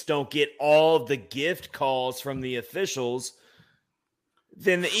Chiefs don't get all the gift calls from the officials,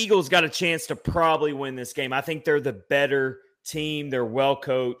 then the Eagles got a chance to probably win this game. I think they're the better team. They're well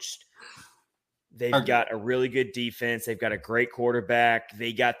coached. They've got a really good defense. They've got a great quarterback.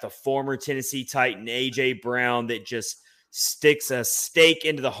 They got the former Tennessee Titan, A.J. Brown, that just sticks a stake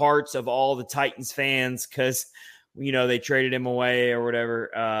into the hearts of all the Titans fans because, they traded him away or whatever.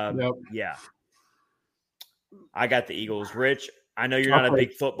 Yeah. I got the Eagles. Rich, I know you're not a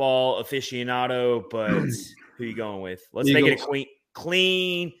big football aficionado, but who are you going with? Let's Eagles. Make it a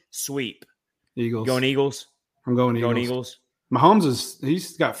clean sweep. Eagles. Going Eagles? I'm going Eagles. Going Eagles. Mahomes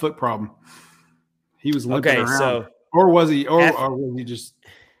he's got foot problem. He was limping around. So or was he just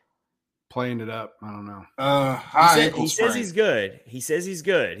playing it up? I don't know. He says he's good. He says he's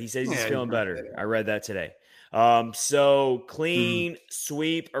feeling better. I read that today. So clean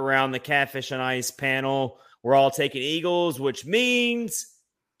sweep around the Catfish on Ice panel. We're all taking Eagles, which means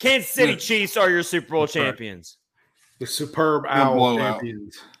Kansas City Chiefs are your Super Bowl champions. The superb owl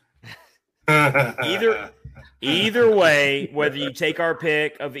champions. Either way, whether you take our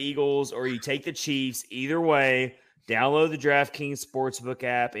pick of Eagles or you take the Chiefs, either way, download the DraftKings Sportsbook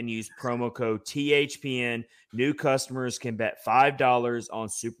app and use promo code THPN. New customers can bet $5 on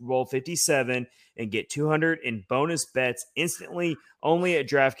Super Bowl 57 and get $200 in bonus bets instantly only at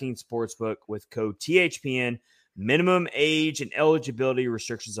DraftKings Sportsbook with code THPN. Minimum age and eligibility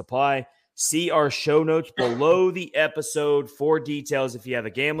restrictions apply. See our show notes below the episode for details. If you have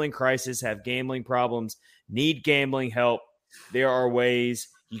a gambling crisis, have gambling problems, need gambling help, there are ways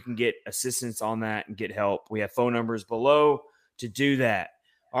you can get assistance on that and get help. We have phone numbers below to do that.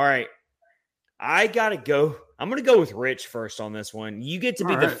 All right. I got to go. I'm going to go with Rich first on this one. You get to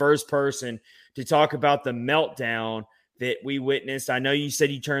be the first person to talk about the meltdown that we witnessed. I know you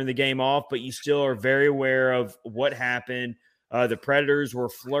said you turned the game off, but you still are very aware of what happened. The Predators were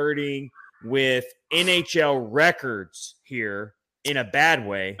flirting with NHL records here in a bad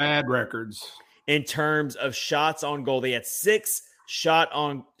way. Bad records. In terms of shots on goal. They had 6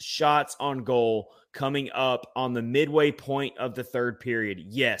 shots on goal coming up on the midway point of the third period.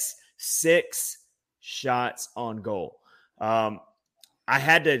 Yes, 6 shots on goal. I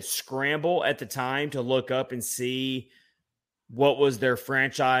had to scramble at the time to look up and see what was their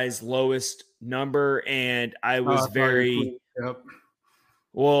franchise lowest number. And I was Yep.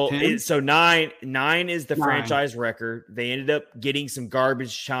 well, 10? so nine is the 9. franchise record. They ended up getting some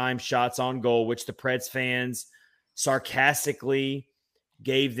garbage time shots on goal, which the Preds fans sarcastically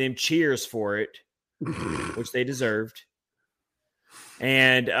gave them cheers for it, which they deserved.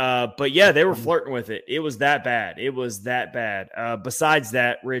 And but yeah, they were flirting with it. It was that bad. Besides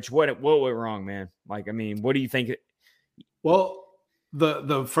that, Rich, what went wrong, man? Like, I mean, what do you think? Well,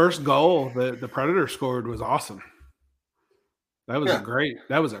 the first goal that the Predator scored was awesome. That was a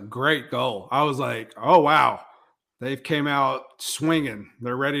great goal. I was like, oh wow, they've came out swinging.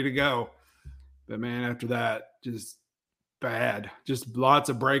 They're ready to go. But man, after that, just bad. Just lots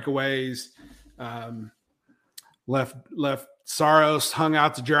of breakaways. Left Saros hung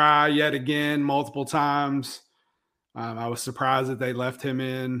out to dry yet again multiple times. I was surprised that they left him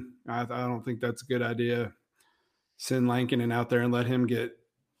in. I don't think that's a good idea. Send Lankinen out there and let him get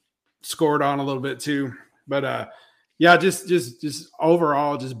scored on a little bit too. But yeah, just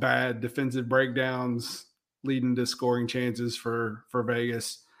overall, just bad defensive breakdowns leading to scoring chances for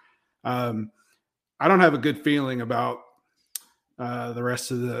Vegas. I don't have a good feeling about the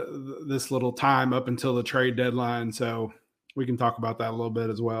rest of this little time up until the trade deadline. So we can talk about that a little bit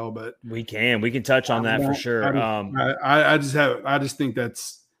as well. But we can touch on that for sure. I just think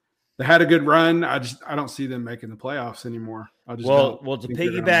they had a good run. I don't see them making the playoffs anymore. To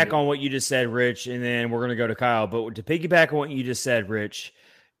piggyback on what you just said, Rich, and then we're going to go to Kyle. But to piggyback on what you just said, Rich,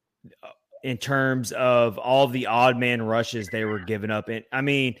 in terms of all the odd man rushes they were giving up, and I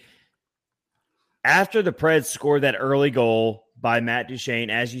mean, after the Preds scored that early goal by Matt Duchene,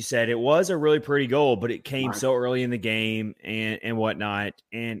 as you said, it was a really pretty goal, but it came so early in the game and whatnot,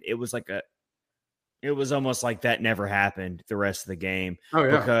 and it was almost like that never happened the rest of the game. Oh,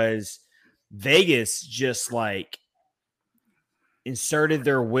 yeah. Because Vegas just like inserted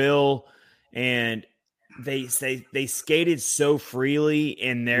their will, and they skated so freely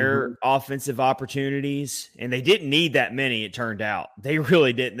in their offensive opportunities, and they didn't need that many. It turned out they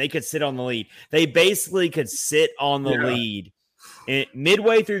really didn't. They could sit on the lead. They basically could sit on the lead. And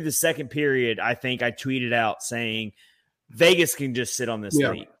midway through the second period, I think I tweeted out saying Vegas can just sit on this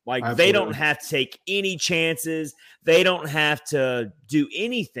lead. Like, absolutely. They don't have to take any chances. They don't have to do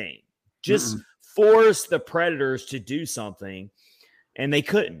anything. Just force the Predators to do something. And they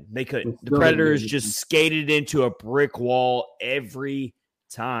couldn't. The Predators just skated into a brick wall every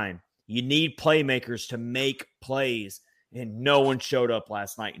time. You need playmakers to make plays, and no one showed up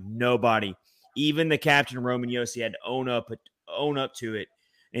last night. Nobody. Even the captain, Roman Josi, had to own up to it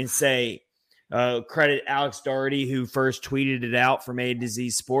and say, credit Alex Doherty, who first tweeted it out from A to Z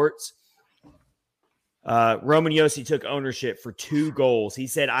Sports. Roman Josi took ownership for 2 goals. He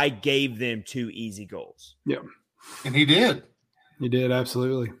said, I gave them 2 easy goals. Yeah. And he did. He did,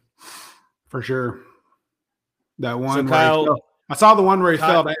 absolutely. For sure. That one. So Kyle, I saw the one where he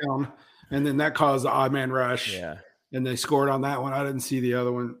fell down, and then that caused the odd man rush. Yeah. And they scored on that one. I didn't see the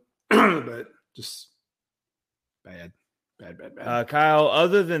other one, but just bad. Kyle,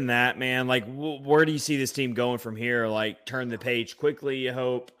 other than that, man, like where do you see this team going from here? Like, turn the page quickly, you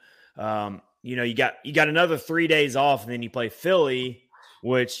hope. You got another 3 days off, and then you play Philly,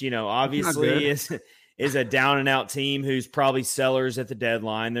 which, obviously is a down and out team who's probably sellers at the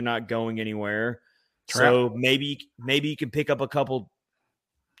deadline. They're not going anywhere. Trap. So maybe you can pick up a couple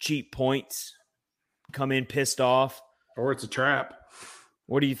cheap points, come in pissed off. Or it's a trap.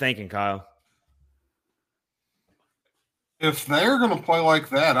 What are you thinking, Kyle? If they're going to play like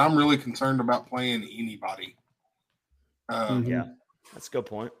that, I'm really concerned about playing anybody. Yeah, that's a good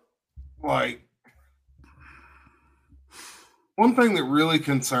point. Like, one thing that really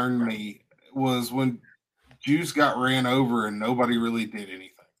concerned me was when Juice got ran over and nobody really did anything.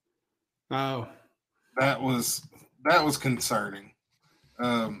 Oh, that was concerning.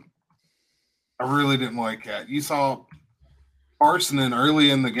 I really didn't like that. You saw Arsenin early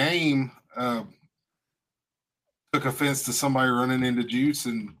in the game took offense to somebody running into Juice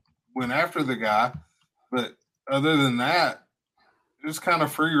and went after the guy. But other than that, it was kind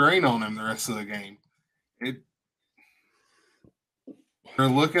of free reign on him the rest of the game. They're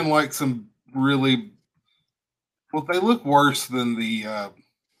looking like some really – well, they look worse than the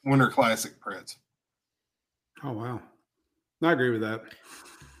Winter Classic Preds. Oh, wow. I agree with that.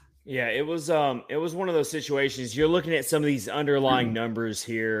 Yeah, it was one of those situations. You're looking at some of these underlying numbers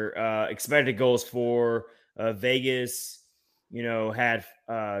here. Expected goals for Vegas, had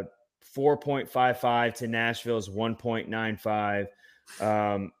 4.55 to Nashville's 1.95.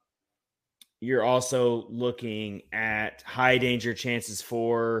 you're also looking at high danger chances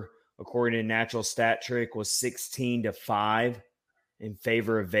for, according to Natural Stat Trick, was 16-5 in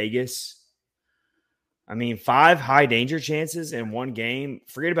favor of Vegas. I mean, 5 high danger chances in one game.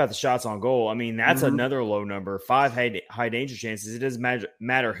 Forget about the shots on goal. I mean, that's another low number. 5 high danger chances. It doesn't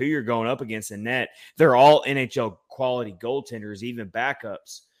matter who you're going up against in net. They're all NHL quality goaltenders, even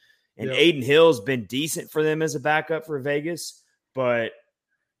backups. And Aiden Hill's been decent for them as a backup for Vegas, but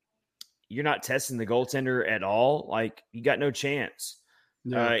you're not testing the goaltender at all. Like, you got no chance.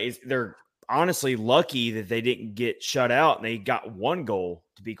 Yeah. They're honestly lucky that they didn't get shut out and they got 1 goal,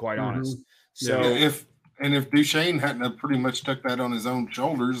 to be quite honest. So if Duchesne hadn't have pretty much took that on his own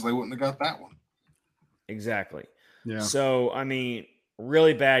shoulders, they wouldn't have got that one. Exactly. Yeah. So, I mean,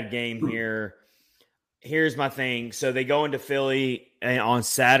 really bad game here. Here's my thing. So they go into Philly and on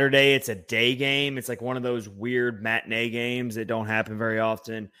Saturday. It's a day game. It's like one of those weird matinee games that don't happen very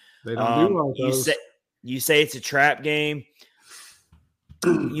often. They don't do all those. You say it's a trap game.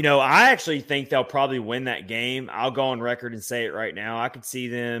 I actually think they'll probably win that game. I'll go on record and say it right now. I could see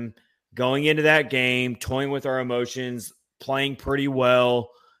them going into that game, toying with our emotions, playing pretty well.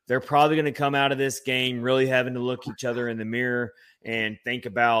 They're probably going to come out of this game really having to look each other in the mirror and think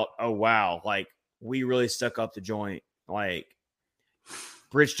about, oh, wow, like we really stuck up the joint. Like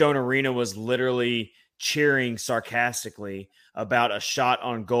Bridgestone Arena was literally cheering sarcastically about a shot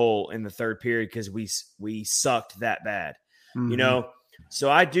on goal in the third period because we sucked that bad, So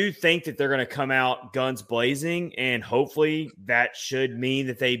I do think that they're going to come out guns blazing, and hopefully that should mean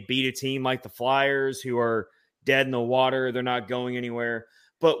that they beat a team like the Flyers who are dead in the water. They're not going anywhere.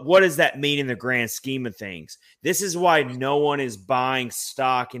 But what does that mean in the grand scheme of things? This is why no one is buying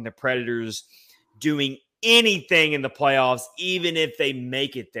stock in the Predators doing anything in the playoffs, even if they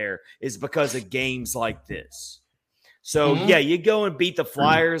make it there, is because of games like this. So, you go and beat the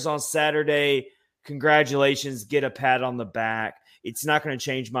Flyers on Saturday. Congratulations. Get a pat on the back. It's not going to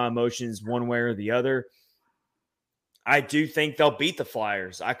change my emotions one way or the other. I do think they'll beat the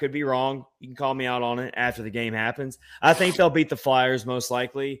Flyers. I could be wrong. You can call me out on it after the game happens. I think they'll beat the Flyers most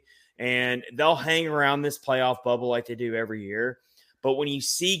likely, and they'll hang around this playoff bubble like they do every year. But when you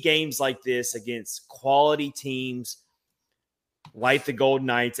see games like this against quality teams like the Golden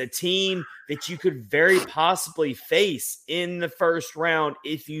Knights, a team that you could very possibly face in the first round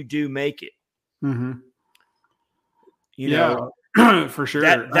if you do make it. For sure.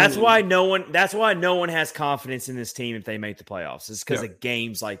 That's why no one has confidence in this team if they make the playoffs. It's because of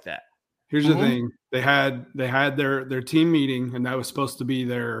games like that. Here's the thing. They had their team meeting, and that was supposed to be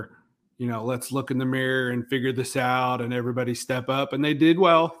their, let's look in the mirror and figure this out and everybody step up. And they did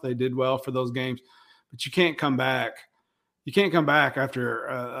well. They did well for those games. But you can't come back. You can't come back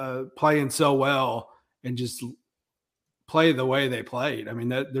after playing so well and just play the way they played. I mean,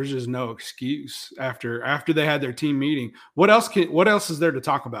 there's just no excuse after they had their team meeting. What else is there to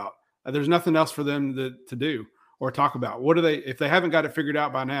talk about? There's nothing else for them to do or talk about. What do they, if they haven't got it figured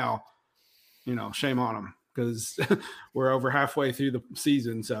out by now, shame on them, because we're over halfway through the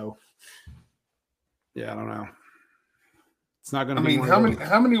season. So yeah, I don't know. It's not going to be.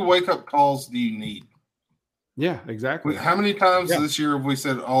 How many wake up calls do you need? Yeah, exactly. How many times this year have we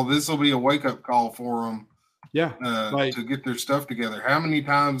said, "Oh, this will be a wake up call for them"? Yeah, to get their stuff together. How many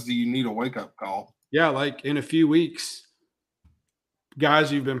times do you need a wake up call? Yeah, like in a few weeks,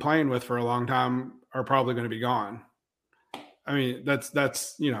 guys you've been playing with for a long time are probably going to be gone. I mean, that's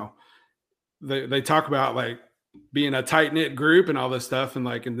they talk about like being a tight knit group and all this stuff, and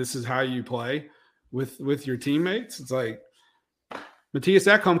this is how you play with your teammates. It's like Matthias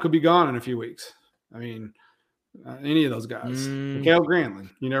Ekholm could be gone in a few weeks. I mean, any of those guys, Mikhail Granlund,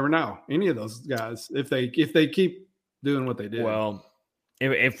 you never know. Any of those guys, if they keep doing what they did. Well,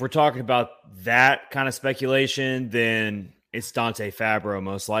 if we're talking about that kind of speculation, then it's Dante Fabro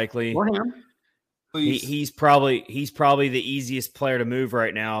most likely. Or him. He's probably the easiest player to move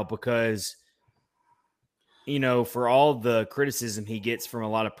right now because, for all the criticism he gets from a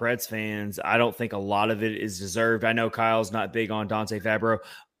lot of Preds fans, I don't think a lot of it is deserved. I know Kyle's not big on Dante Fabro.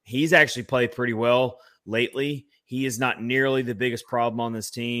 He's actually played pretty well lately. He is not nearly the biggest problem on this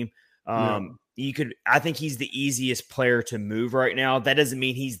team. I think he's the easiest player to move right now. That doesn't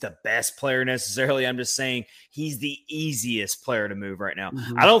mean he's the best player necessarily. I'm just saying he's the easiest player to move right now.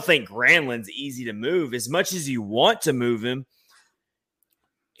 I don't think Granlund's easy to move as much as you want to move him.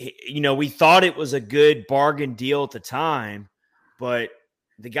 We thought it was a good bargain deal at the time, but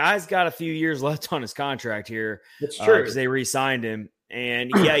the guy's got a few years left on his contract here. That's true. Because they re-signed him.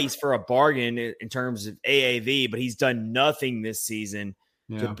 And he's for a bargain in terms of AAV, but he's done nothing this season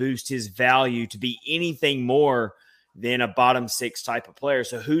to boost his value to be anything more than a bottom 6 type of player.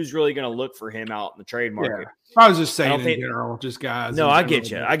 So who's really going to look for him out in the trade market? Yeah. I was just saying in general, just guys. No, I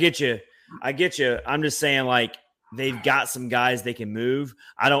get you. I get you. I'm just saying, like, they've got some guys they can move.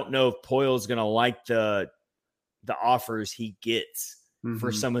 I don't know if Poyle's going to like the offers he gets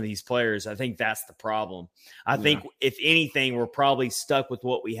for some of these players. I think that's the problem. I think if anything, we're probably stuck with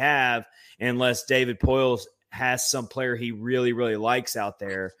what we have unless David Poyles has some player he really, really likes out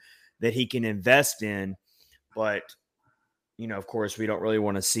there that he can invest in. But, you know, of course, we don't really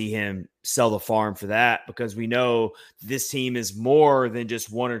want to see him sell the farm for that because we know this team is more than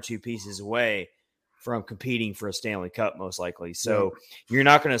just 1 or 2 pieces away from competing for a Stanley Cup, most likely. So you're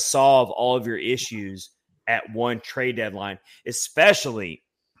not going to solve all of your issues at one trade deadline, especially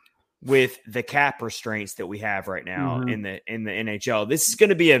with the cap restraints that we have right now in the NHL. This is going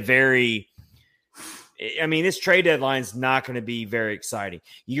to be this trade deadline is not going to be very exciting.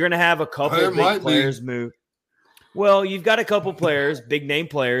 You're going to have a couple of big players move. Well, you've got a couple players, big name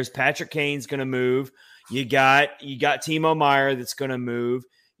players. Patrick Kane's going to move. You got Timo Meier that's going to move.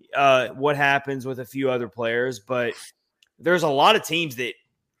 What happens with a few other players, but there's a lot of teams that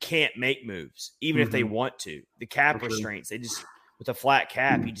can't make moves, even if they want to. The cap restraints, they just, with a flat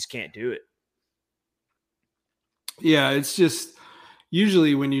cap, you just can't do it. Yeah, it's just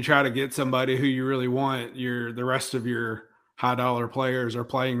usually when you try to get somebody who you really want, the rest of your high dollar players are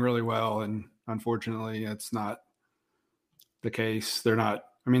playing really well, and unfortunately, it's not the case. They're not.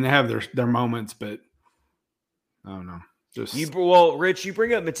 I mean, they have their moments, but I don't know. Rich, you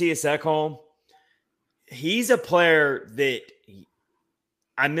bring up Matthias Ekholm. He's a player that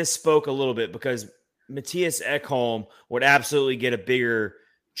I misspoke a little bit because Matthias Ekholm would absolutely get a bigger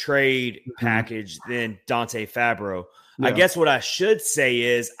trade package than Dante Fabro. Yeah. I guess what I should say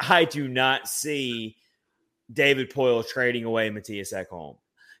is I do not see David Poyle trading away Matthias Ekholm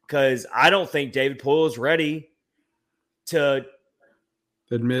because I don't think David Poyle is ready to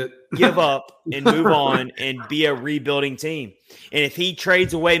give up and move on and be a rebuilding team. And if he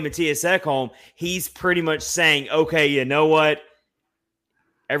trades away Matthias Ekholm, he's pretty much saying, okay, you know what?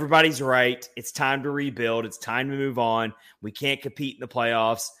 Everybody's right. It's time to rebuild. It's time to move on. We can't compete in the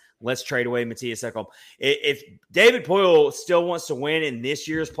playoffs. Let's trade away Matthias Ekholm. If David Poyle still wants to win in this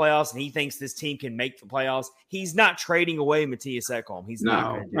year's playoffs and he thinks this team can make the playoffs, he's not trading away Matthias Ekholm. He's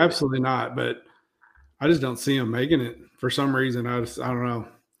not. No, absolutely not. But I just don't see him making it for some reason. I don't know.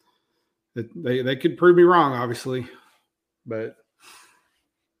 They could prove me wrong, obviously, but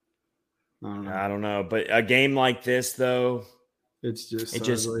I don't know. But a game like this, though, it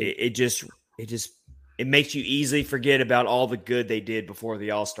makes you easily forget about all the good they did before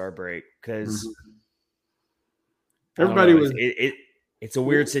the All-Star break because it's a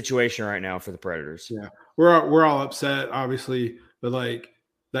weird situation right now for the Predators. Yeah, we're all upset, obviously, but like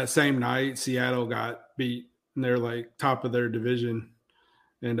that same night, Seattle got beat and they're like top of their division.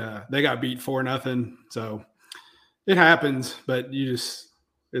 And they got beat 4-0. So it happens, but it's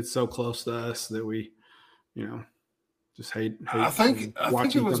so close to us that we, just hate I think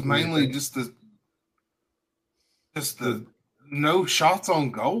it was mainly just the no shots on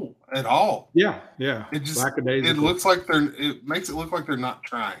goal at all. Yeah. It just it makes it look like they're not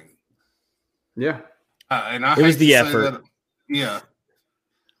trying. Yeah. And I it was the effort.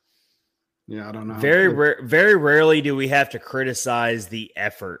 Yeah, I don't know. Very rarely do we have to criticize the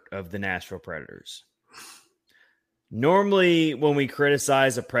effort of the Nashville Predators. Normally, when we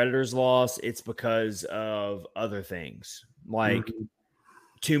criticize a Predators loss, it's because of other things, like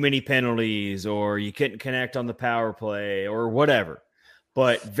too many penalties or you couldn't connect on the power play or whatever.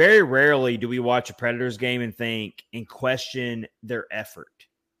 But very rarely do we watch a Predators game and question their effort.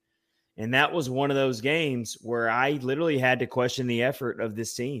 And that was one of those games where I literally had to question the effort of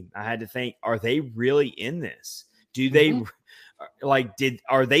this team. I had to think, are they really in this? Do they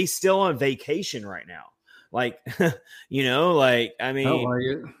are they still on vacation right now?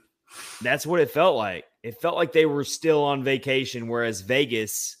 That's what it felt like. It felt like they were still on vacation, whereas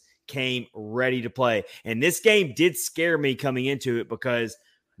Vegas came ready to play. And this game did scare me coming into it because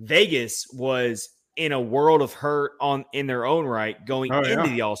Vegas was in a world of hurt in their own right going into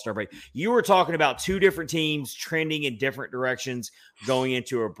the All-Star break. You were talking about two different teams trending in different directions going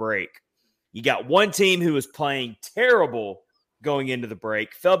into a break. You got one team who was playing terrible going into the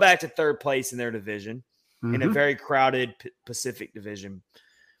break, fell back to third place in their division in a very crowded Pacific division.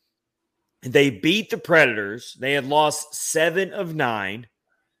 They beat the Predators. They had lost 7 of 9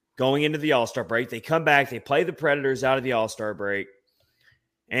 going into the All-Star break. They come back. They play the Predators out of the All-Star break.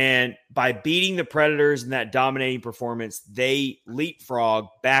 And by beating the Predators in that dominating performance, they leapfrog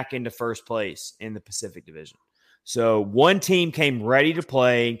back into first place in the Pacific Division. So one team came ready to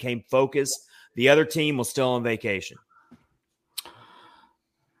play and came focused. The other team was still on vacation.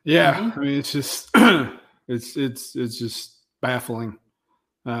 Yeah, I mean, it's just it's just baffling.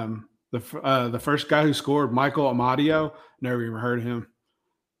 The first guy who scored, Michael Amadio, never even heard of him.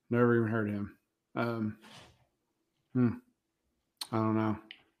 I don't know.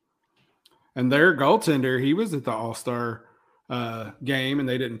 And their goaltender, he was at the All-Star game, and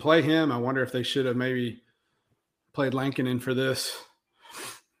they didn't play him. I wonder if they should have maybe played Lankinen for this.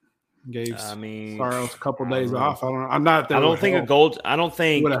 Gave Saros a couple days off. I don't know. I'm not there. I don't think it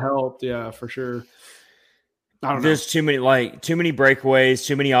would have helped. Yeah, for sure. I don't know. There's too many breakaways,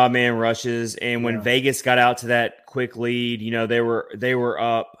 too many odd man rushes, and when Vegas got out to that quick lead, they were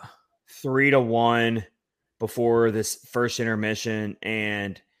up 3-1 before this first intermission,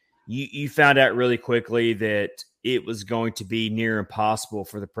 and you found out really quickly that it was going to be near impossible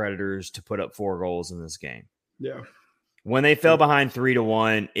for the Predators to put up 4 goals in this game. Yeah. When they fell behind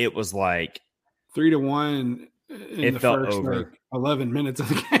 3-1, it was like 3-1 in the felt first over. 11 minutes of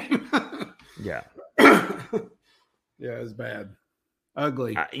the game. Yeah. Yeah, it was bad.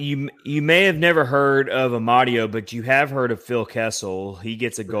 Ugly. You may have never heard of Amadio, but you have heard of Phil Kessel. He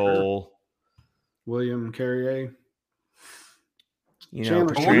gets a goal. William Carrier.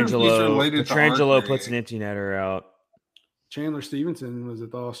 Petrangelo puts an empty netter out. Chandler Stevenson was at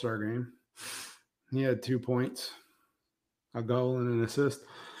the All-Star game. He had 2 points, a goal and an assist.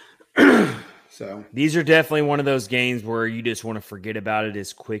 So these are definitely one of those games where you just want to forget about it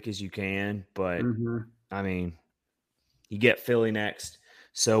as quick as you can. But I mean, you get Philly next.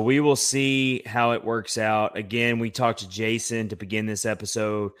 So we will see how it works out. Again, we talked to Jason to begin this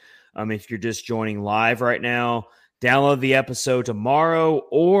episode. If you're just joining live right now, download the episode tomorrow,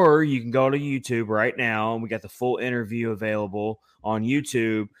 or you can go to YouTube right now. And we got the full interview available on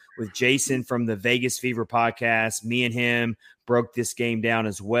YouTube with Jason from the Vegas Fever podcast. Me and him broke this game down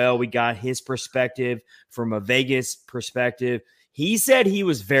as well. We got his perspective from a Vegas perspective. He said he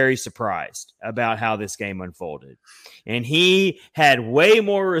was very surprised about how this game unfolded. And he had way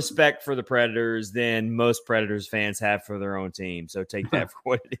more respect for the Predators than most Predators fans have for their own team. So take that for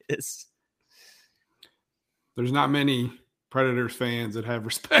what it is. There's not many Predators fans that have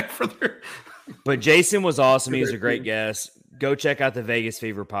respect for their. But Jason was awesome. He was a great guest. Go check out the Vegas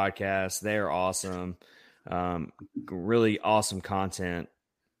Fever podcast. They're awesome. Really awesome content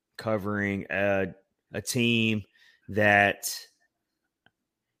covering a team that,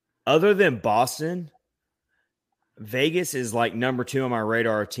 other than Boston, Vegas is like number 2 on my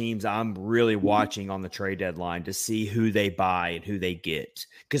radar of teams I'm really watching on the trade deadline to see who they buy and who they get.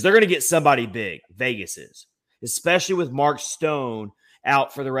 Because they're going to get somebody big. Vegas is. Especially with Mark Stone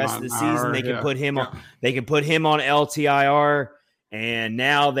out for the rest of the season. They can put him on. They can put him on LTIR, and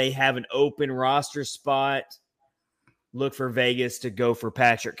now they have an open roster spot. Look for Vegas to go for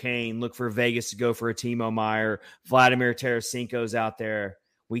Patrick Kane. Look for Vegas to go for a Timo Meier. Vladimir Tarasenko's out there.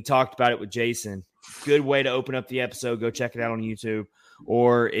 We talked about it with Jason. Good way to open up the episode. Go check it out on YouTube.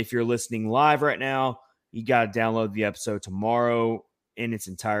 Or if you're listening live right now, you got to download the episode tomorrow in its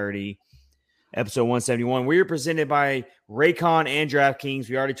entirety. Episode 171. We are presented by Raycon and DraftKings.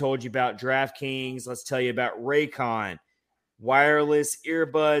 We already told you about DraftKings. Let's tell you about Raycon. Wireless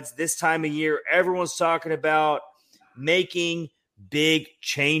earbuds. This time of year, everyone's talking about making big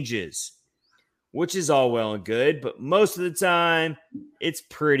changes, which is all well and good, but most of the time, it's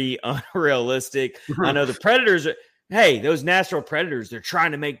pretty unrealistic. I know the Predators are, those Nashville Predators, they're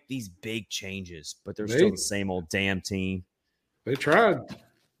trying to make these big changes, but they're still the same old damn team. They tried.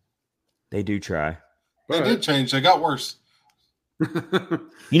 They do try. They did change. They got worse.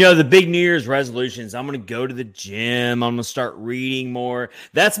 The big New Year's resolutions. I'm going to go to the gym. I'm going to start reading more.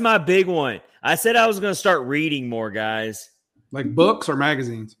 That's my big one. I said I was going to start reading more, guys. Like books or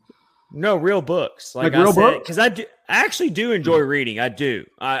magazines? No, real books. Like real books? Because I actually do enjoy reading. I do.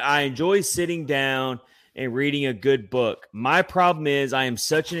 I enjoy sitting down and reading a good book. My problem is I am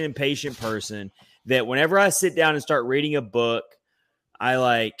such an impatient person that whenever I sit down and start reading a book,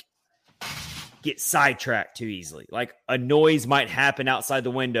 I get sidetracked too easily. Like a noise might happen outside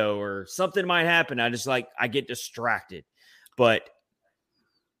the window or something might happen. I get distracted. But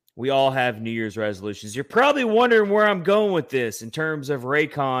we all have New Year's resolutions. You're probably wondering where I'm going with this in terms of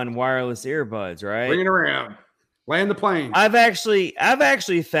Raycon wireless earbuds, right? Bring it around. Land the plane. I've actually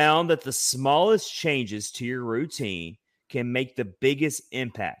found that the smallest changes to your routine can make the biggest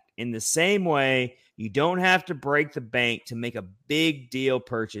impact. In the same way, you don't have to break the bank to make a big deal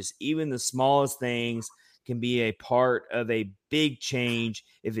purchase. Even the smallest things can be a part of a big change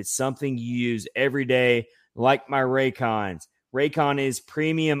if it's something you use every day, like my Raycons. Raycon is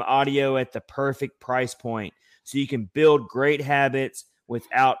premium audio at the perfect price point, so you can build great habits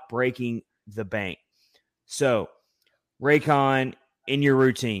without breaking the bank. So, Raycon in your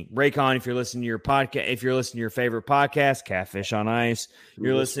routine. Raycon, if you're listening to your podcast, if you're listening to your favorite podcast, Catfish on Ice,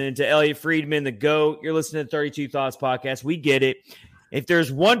 you're listening to Elliot Friedman, the GOAT, you're listening to 32 Thoughts podcast. We get it. If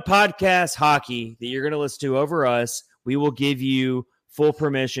there's one podcast hockey that you're going to listen to over us, we will give you full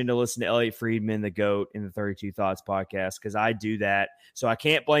permission to listen to Elliot Friedman, the GOAT, in the 32 Thoughts podcast, because I do that. So I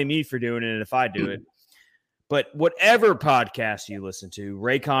can't blame you for doing it if I do it. But whatever podcast you listen to,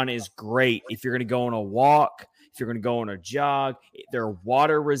 Raycon is great. If you're going to go on a walk, if you're going to go on a jog, they're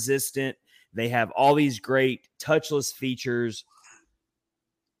water resistant. They have all these great touchless features.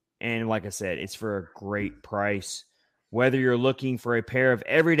 And like I said, it's for a great price. Whether you're looking for a pair of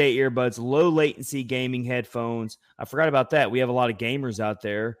everyday earbuds, low latency gaming headphones. I forgot about that. We have a lot of gamers out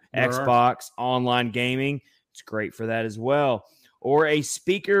there. Xbox, online gaming. It's great for that as well. Or a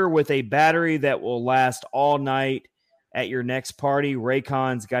speaker with a battery that will last all night at your next party.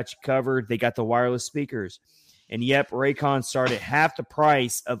 Raycon's got you covered. They got the wireless speakers. And yep, Raycon start at half the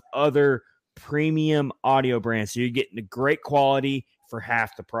price of other premium audio brands. So you're getting the great quality for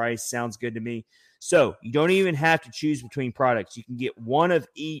half the price. Sounds good to me. So you don't even have to choose between products. You can get one of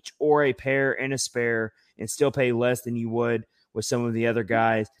each or a pair and a spare and still pay less than you would with some of the other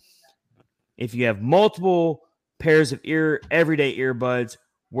guys. If you have multiple pairs of everyday earbuds,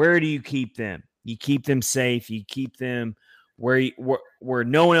 where do you keep them? You keep them safe. You keep them where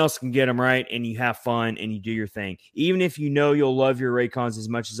no one else can get them, right? And you have fun and you do your thing. Even if you know you'll love your Raycons as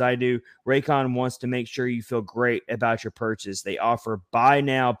much as I do, Raycon wants to make sure you feel great about your purchase. They offer buy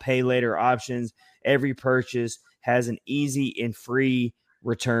now, pay later options. Every purchase has an easy and free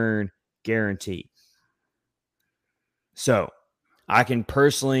return guarantee. So I can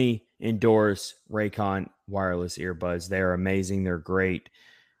personally endorse Raycon wireless earbuds. They're amazing. They're great.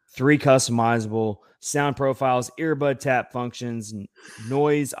 3 customizable sound profiles, earbud tap functions,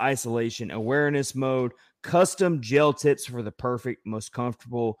 noise isolation, awareness mode, custom gel tips for the perfect, most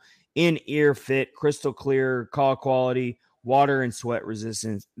comfortable in-ear fit, crystal clear, call quality, water and sweat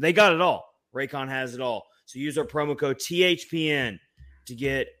resistance. They got it all. Raycon has it all. So use our promo code THPN to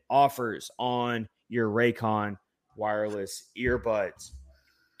get offers on your Raycon wireless earbuds.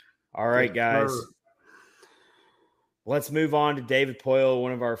 All right, guys. Let's move on to David Poyle,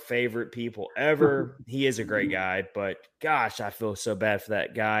 one of our favorite people ever. He is a great guy, but gosh, I feel so bad for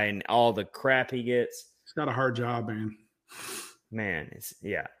that guy and all the crap he gets. He's got a hard job, man. Man,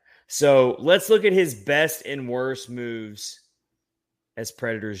 yeah. So let's look at his best and worst moves as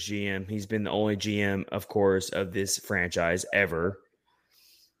Predators GM. He's been the only GM, of course, of this franchise ever.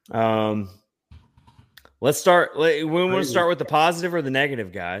 Let's start. We want to start with the positive or the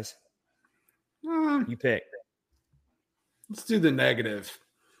negative, guys. You pick. Let's do the negative.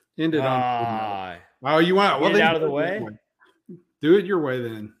 End it on. Oh, you want? Get it out of the way. Do it your way,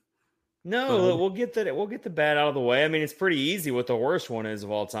 then. No, we'll get the bad out of the way. I mean, it's pretty easy what the worst one is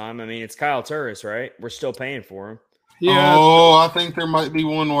of all time. I mean, it's Kyle Turris, right? We're still paying for him. Yeah. Oh, I think there might be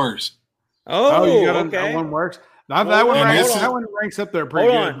one worse. Oh, you got one worse. That one ranks up there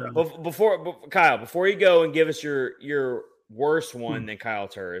pretty good. Before you go and give us your worst one than Kyle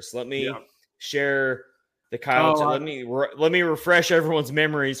Turris, let me share the Kyle. Let me refresh everyone's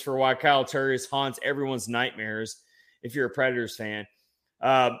memories for why Kyle Turris haunts everyone's nightmares. If you're a Predators fan,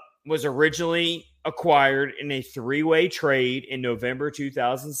 was originally acquired in a 3-way trade in November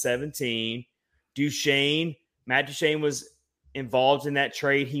 2017. Matt Duchene was involved in that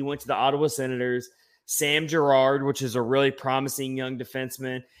trade. He went to the Ottawa Senators. Sam Girard, which is a really promising young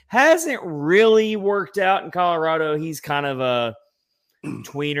defenseman, hasn't really worked out in Colorado. He's kind of a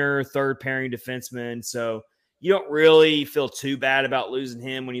tweener, third pairing defenseman. So you don't really feel too bad about losing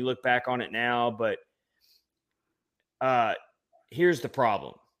him when you look back on it now. But here's the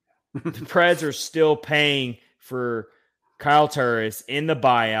problem. The Preds are still paying for Kyle Turris in the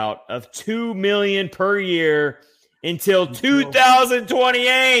buyout of $2 million per year until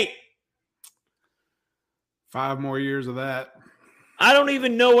 2028. 5 more years of that. I don't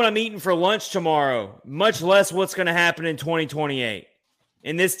even know what I'm eating for lunch tomorrow, much less what's going to happen in 2028.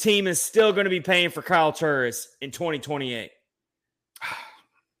 And this team is still going to be paying for Kyle Turris in 2028.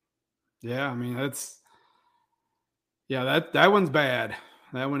 Yeah, I mean, that one's bad.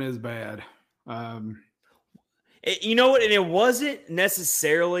 That one is bad. You know what? And it wasn't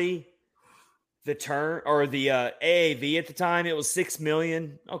necessarily the turn or the AAV at the time. It was $6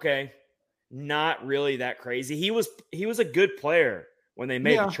 million. Okay. Not really that crazy. He was a good player when they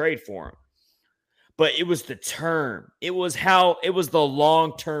made the trade for him. But it was the term. It was the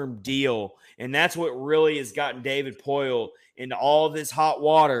long-term deal. And that's what really has gotten David Poyle into all this hot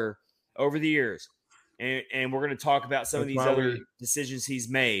water over the years. and we're going to talk about some of these other decisions he's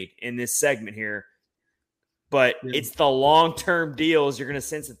made in this segment here. But it's the long-term deals. You're going to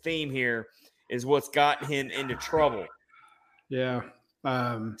sense a theme here is what's got him into trouble. Yeah.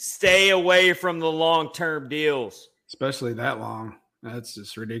 Stay away from the long-term deals. Especially that long. That's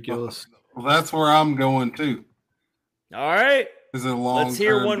just ridiculous. Well, that's where I'm going too. All right. Is it a long? Let's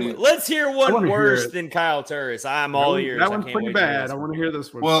hear one worse than Kyle Turris. I'm all ears. That one's pretty bad. I want to hear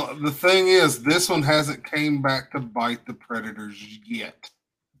this one. Well, the thing is, this one hasn't came back to bite the Predators yet.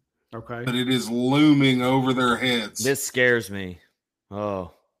 Okay. But it is looming over their heads. This scares me.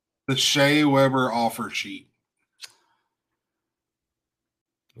 Oh. The Shea Weber offer sheet.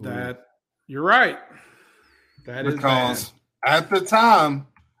 That you're right. That is because at the time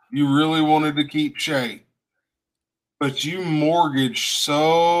you really wanted to keep Shea, but you mortgaged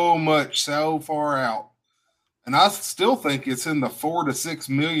so much so far out, and I still think it's in the $4 to $6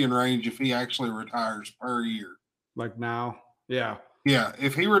 million range if he actually retires per year. Like now, yeah.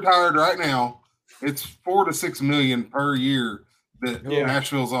 If he retired right now, it's $4 to $6 million per year that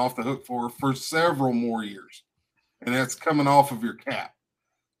Nashville's off the hook for several more years, and that's coming off of your cap.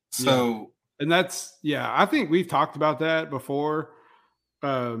 So, and that's, I think we've talked about that before.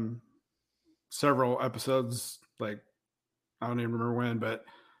 Several episodes, like, I don't even remember when, but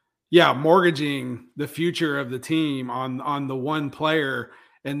mortgaging the future of the team on the one player,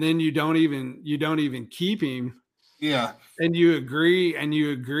 and then you don't even keep him. Yeah. And you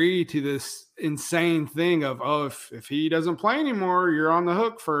agree to this insane thing of, if he doesn't play anymore, you're on the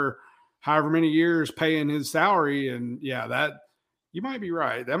hook for however many years paying his salary. And that, you might be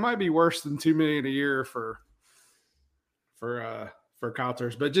right. That might be worse than $2 million a year for Kyle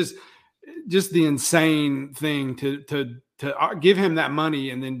Turris, but just the insane thing to give him that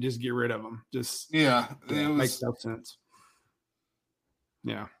money and then just get rid of him. Makes no sense.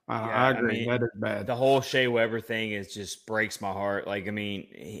 Yeah, I agree. That is bad. The whole Shea Weber thing just breaks my heart. Like, I mean,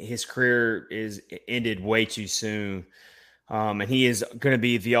 his career is ended way too soon. And he is going to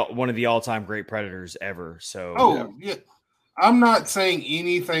be one of the all-time great Predators ever. So, I'm not saying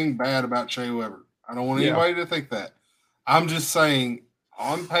anything bad about Shea Weber. I don't want anybody to think that. I'm just saying,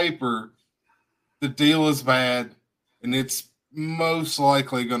 on paper, the deal is bad, and it's most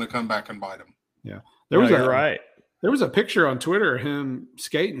likely going to come back and bite him. Yeah, you're right. There was a picture on Twitter of him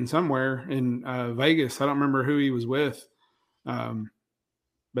skating somewhere in Vegas. I don't remember who he was with,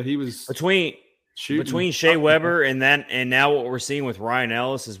 but he was between Shea Weber and now what we're seeing with Ryan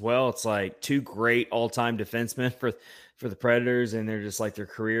Ellis as well. It's like two great all-time defensemen for the Predators, and they're just like their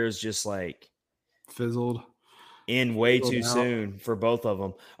careers just like fizzled in way too soon for both of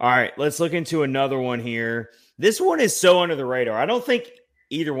them. All right, let's look into another one here. This one is so under the radar. I don't think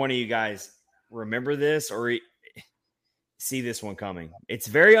either one of you guys remember this or see this one coming. It's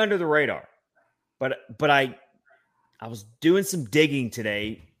very under the radar. But I was doing some digging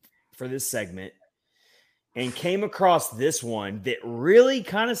today for this segment and came across this one that really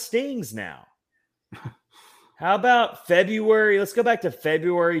kind of stings now. How about February? Let's go back to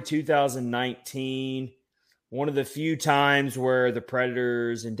February 2019. One of the few times where the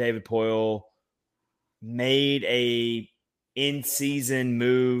Predators and David Poile made a in-season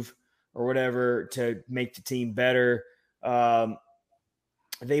move or whatever to make the team better.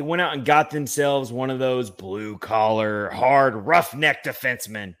 They went out and got themselves one of those blue-collar, hard, roughneck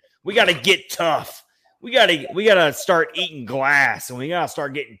defensemen. We got to get tough. We got to start eating glass, and we got to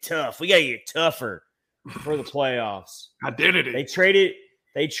start getting tough. We got to get tougher for the playoffs. Identity.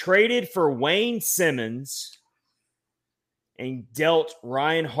 They traded for Wayne Simmons and dealt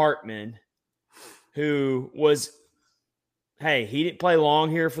Ryan Hartman, who was, he didn't play long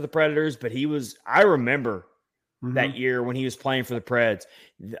here for the Predators, but I remember that year when he was playing for the Preds.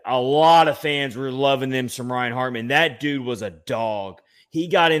 A lot of fans were loving them some Ryan Hartman. That dude was a dog. He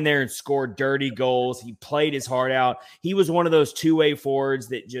got in there and scored dirty goals. He played his heart out. He was one of those two-way forwards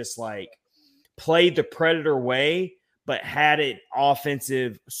that just like played the Predator way, but had an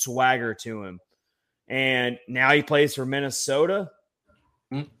offensive swagger to him. And now he plays for Minnesota.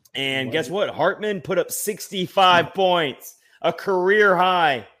 And guess what? Hartman put up 65 points, a career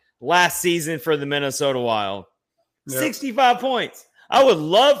high last season for the Minnesota Wild. 65 points. I would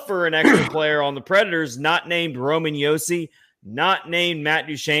love for an extra player on the Predators not named Roman Josi, not named Matt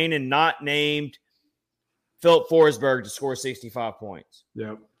Duchene, and not named Philip Forsberg to score 65 points.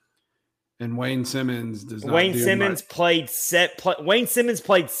 Yep. And Wayne Simmons does not. Wayne Simmons played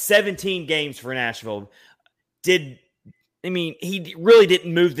 17 games for Nashville. He really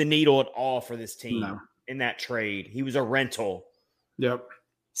didn't move the needle at all for this team in that trade. He was a rental. Yep.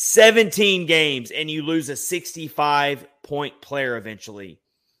 17 games, and you lose a 65-point player eventually.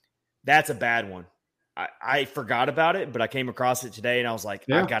 That's a bad one. I forgot about it, but I came across it today and I was like,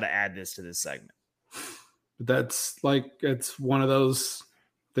 Yeah. I've got to add this to this segment. That's it's one of those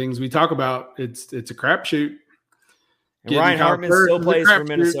things we talk about. It's a crapshoot. And Ryan Hartman still plays for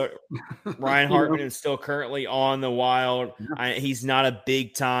Minnesota. Ryan Hartman is still currently on the Wild. Yeah. He's not a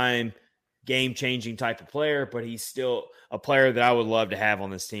big time game-changing type of player, but he's still a player that I would love to have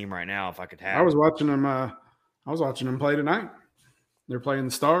on this team right now if I could have. I was watching him play tonight. They're playing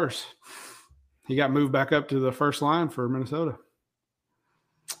the Stars. He got moved back up to the first line for Minnesota.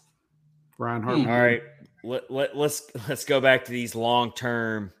 Ryan Hartman. All right, let's go back to these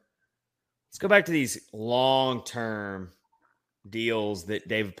long-term. Let's go back to these long-term deals that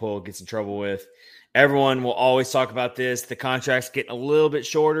David Poyle gets in trouble with. Everyone will always talk about this. The contract's getting a little bit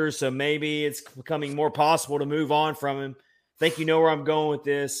shorter, so maybe it's becoming more possible to move on from him. I think you know where I'm going with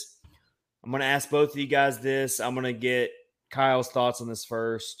this. I'm going to ask both of you guys this. I'm going to get Kyle's thoughts on this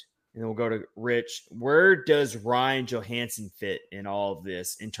first, and then we'll go to Rich. Where does Ryan Johansson fit in all of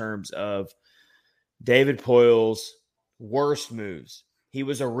this in terms of David Poyle's worst moves? He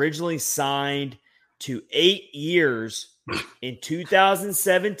was originally signed to 8 years in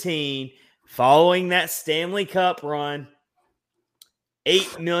 2017 following that Stanley Cup run.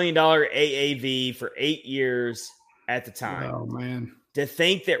 $8 million AAV for 8 years at the time. Oh, man. To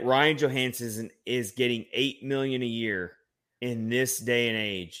think that Ryan Johansson is getting $8 million a year in this day and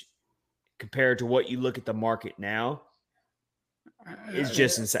age compared to what you look at the market now, it's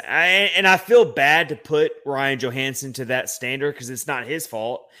just insane. And I feel bad to put Ryan Johansson to that standard because it's not his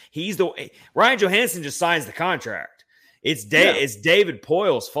fault. Ryan Johansson just signs the contract. It's David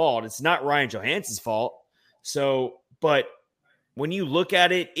Poyle's fault. It's not Ryan Johansson's fault. So, but when you look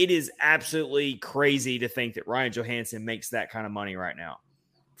at it, it is absolutely crazy to think that Ryan Johansson makes that kind of money right now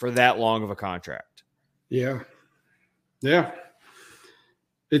for that long of a contract. Yeah. Yeah.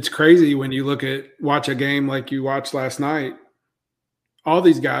 It's crazy when you watch a game like you watched last night. All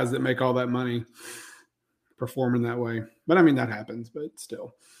these guys that make all that money performing that way. But I mean, that happens, but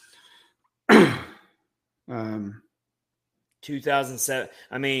still. 2007.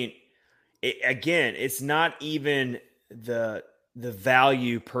 I mean, it's not even the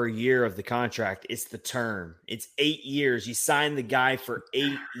value per year of the contract. It's the term. It's 8 years. You sign the guy for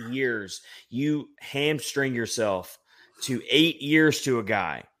 8 years. You hamstring yourself to 8 years to a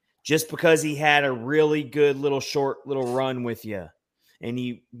guy just because he had a really good short run with you. And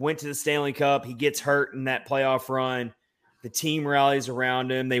he went to the Stanley Cup. He gets hurt in that playoff run. The team rallies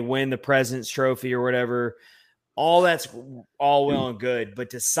around him. They win the President's Trophy or whatever. All that's all well and good.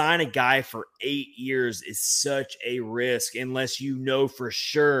 But to sign a guy for 8 years is such a risk unless you know for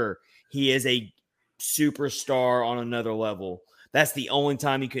sure he is a superstar on another level. That's the only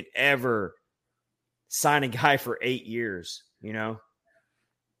time you could ever sign a guy for 8 years, you know?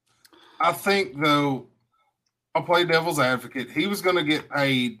 I think, though, I'll play devil's advocate. He was going to get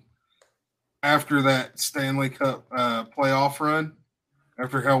paid after that Stanley Cup playoff run,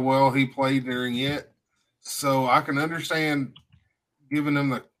 after how well he played during it. So I can understand giving him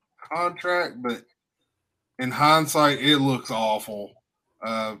the contract, but in hindsight, it looks awful.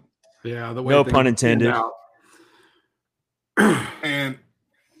 The way no pun intended. And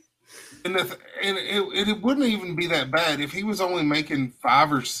it wouldn't even be that bad if he was only making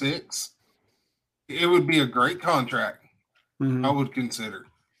 5 or 6. It would be a great contract. Mm-hmm. I would consider.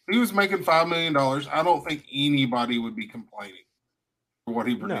 If he was making $5 million, I don't think anybody would be complaining for what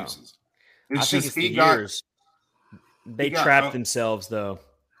he produces. No. It's just years. They trapped themselves, though.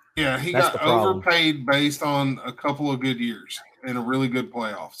 Yeah, he got overpaid based on a couple of good years and a really good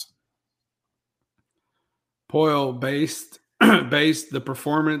playoffs. Poyle based the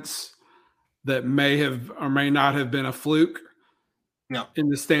performance that may have or may not have been a fluke in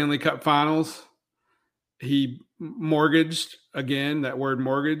the Stanley Cup Finals. He mortgaged, again, that word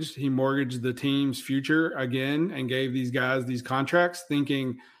mortgaged, he mortgaged the team's future again and gave these guys these contracts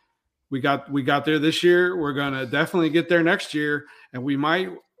thinking we got there this year. We're going to definitely get there next year. And we might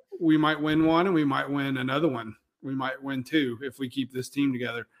win one and we might win another one. We might win 2 if we keep this team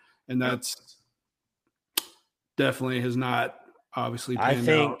together. And that's definitely has not obviously panned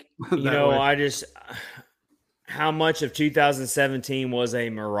out. How much of 2017 was a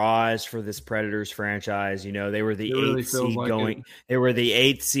mirage for this Predators franchise? You know, they were the 8th seed going. They were the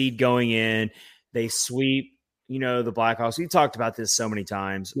 8th seed going in. They sweep, the Blackhawks. We've talked about this so many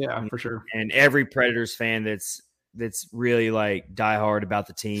times. Yeah, for sure. And every Predators fan that's really like diehard about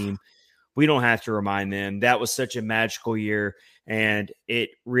the team, we don't have to remind them that was such a magical year, and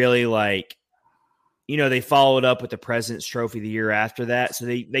it really they followed up with the President's Trophy the year after that. So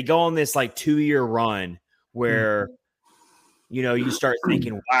they go on this 2-year run where, you start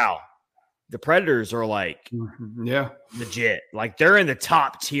thinking, wow, The Predators are like legit. Like they're in the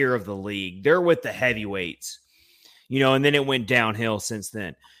top tier of the league. They're with the heavyweights, and then it went downhill since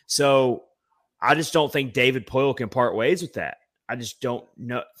then. So I just don't think David Poile can part ways with that. I just don't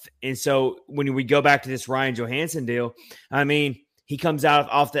know. And so when we go back to this Ryan Johansson deal, I mean, he comes out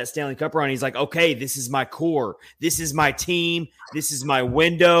off that Stanley Cup run. He's like, okay, this is my core. This is my team. This is my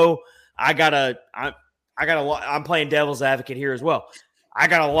window. I'm playing devil's advocate here as well. I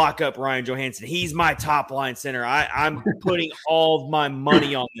got to lock up Ryan Johansson. He's my top line center. I'm putting all of my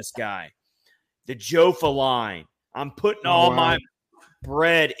money on this guy. The Jofa line. I'm putting all my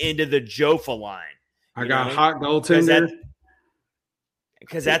bread into the Jofa line. I got a hot goaltender.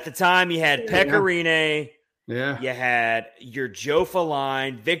 Because at the time you had Pecorine. Yeah. You had your Jofa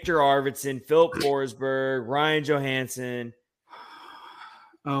line, Victor Arvidsson, Philip Forsberg, Ryan Johansson.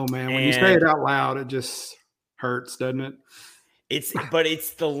 Oh, man. When you say it out loud, it just hurts, doesn't it? But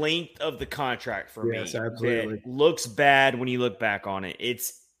it's the length of the contract for me. Yes, absolutely. It looks bad when you look back on it.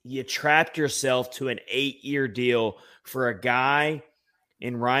 You trapped yourself to an 8-year deal for a guy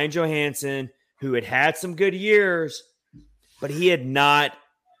in Ryan Johansson who had some good years, but he had not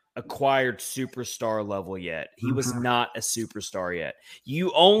acquired superstar level yet. He was not a superstar yet.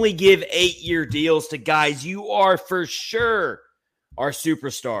 You only give 8-year deals to guys you are for sure are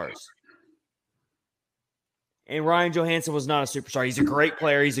superstars. And Ryan Johansson was not a superstar. He's a great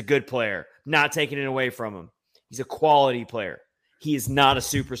player. He's a good player. Not taking it away from him. He's a quality player. He is not a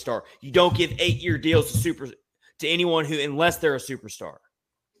superstar. You don't give 8-year deals to anyone unless they're a superstar.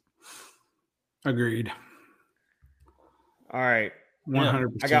 Agreed. All right.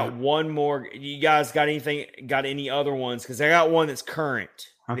 100%. I got one more. You guys got any other ones? Because I got one that's current.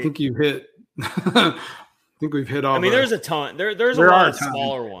 I think you hit. I think we've hit all. I mean, there's a ton. There's a lot of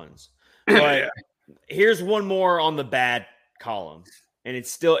smaller ones, but here's one more on the bad column, and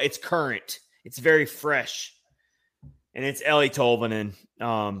it's current. It's very fresh, and it's Eeli Tolvanen.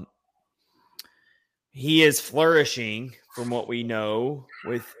 He is flourishing, from what we know,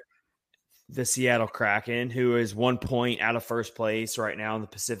 with the Seattle Kraken, who is 1 point out of first place right now in the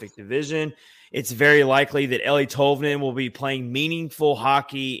Pacific Division. It's very likely that Eeli Tolvanen will be playing meaningful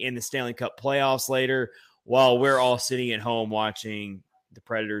hockey in the Stanley Cup playoffs later, while we're all sitting at home watching the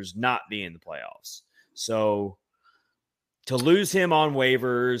Predators not be in the playoffs. So to lose him on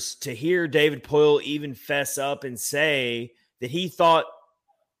waivers, to hear David Poile even fess up and say that he thought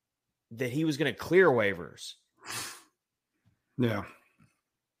that he was going to clear waivers. Yeah.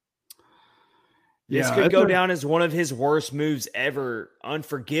 This could go down as one of his worst moves ever,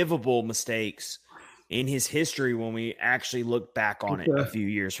 unforgivable mistakes in his history when we actually look back on it a few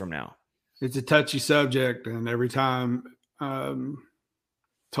years from now. It's a touchy subject, and every time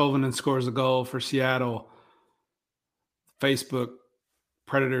Tolvanen scores a goal for Seattle,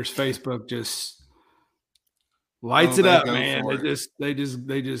 Predators Facebook just lights it up, man. They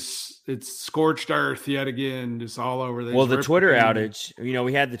just it's scorched earth yet again, just all over. Well, the Twitter outage,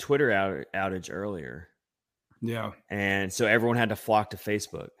 we had the Twitter outage earlier. Yeah. And so everyone had to flock to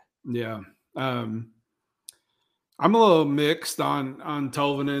Facebook. Yeah. I'm a little mixed on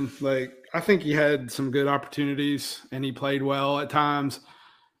Tolvanen. Like, I think he had some good opportunities and he played well at times.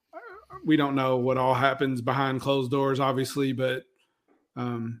 We don't know what all happens behind closed doors, obviously, but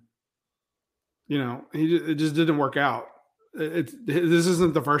it just didn't work out. This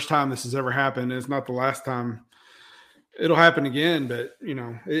isn't the first time this has ever happened. It's not the last time. It'll happen again, but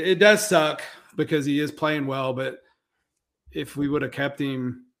it does suck because he is playing well. But if we would have kept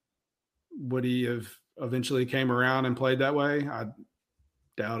him, would he have eventually came around and played that way? I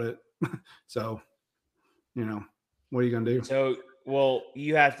doubt it. So, what are you going to do? So, then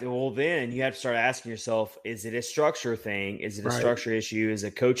you have to start asking yourself, is it a structure thing? Is it a structure issue? Is it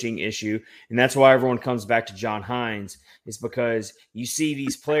a coaching issue? And that's why everyone comes back to John Hines, is because you see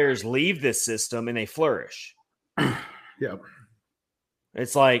these players leave this system and they flourish. Yeah.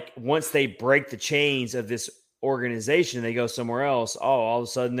 It's like once they break the chains of this organization, they go somewhere else. Oh, all of a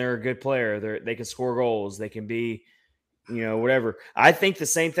sudden they're a good player. They can score goals. They can be, whatever. I think the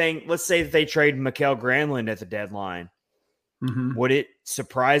same thing. Let's say that they trade Mikael Granlund at the deadline. Mm-hmm. Would it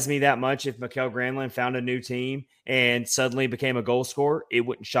surprise me that much if Mikael Granlund found a new team and suddenly became a goal scorer? It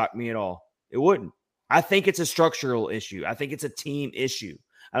wouldn't shock me at all. It wouldn't. I think it's a structural issue. I think it's a team issue.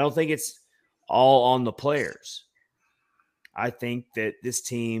 I don't think it's all on the players. I think that this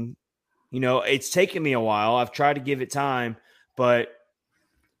team, it's taken me a while. I've tried to give it time, but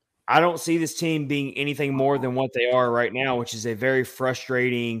I don't see this team being anything more than what they are right now, which is a very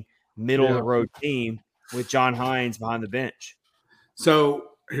frustrating middle-of-the-road team with John Hines behind the bench. So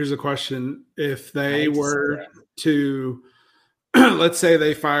here's a question. If they were to let's say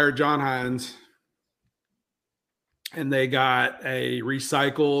they fired John Hines and they got a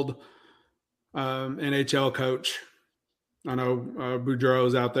recycled NHL coach. I know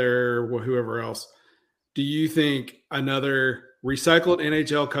Boudreaux's out there or whoever else. Do you think another recycled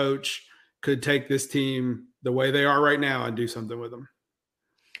NHL coach could take this team the way they are right now and do something with them?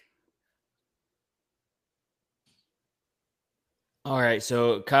 All right,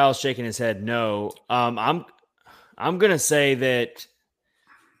 so Kyle's shaking his head no. I'm going to say that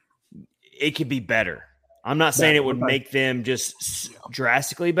it could be better. I'm not saying it would make them just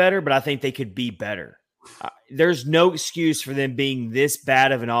drastically better, but I think they could be better. There's no excuse for them being this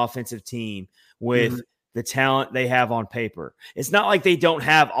bad of an offensive team with the talent they have on paper. It's not like they don't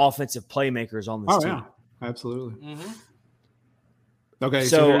have offensive playmakers on this team. Yeah, absolutely. Okay,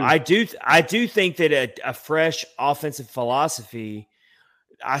 so I do think that a fresh offensive philosophy.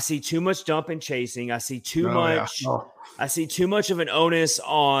 I see too much dump and chasing. I see too much. Yeah. I see too much of an onus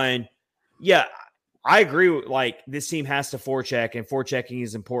on. Yeah, I agree with this team has to forecheck, and forechecking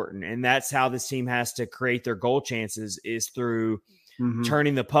is important, and that's how this team has to create their goal chances is through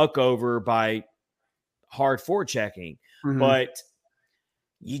turning the puck over by hard forechecking. But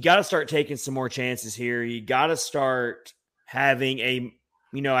you got to start taking some more chances here. You got to start having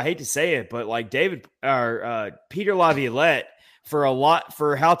I hate to say it, but like Peter Laviolette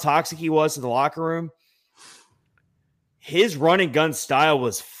for how toxic he was to the locker room. His run and gun style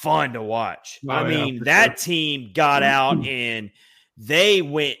was fun to watch. That team got out and they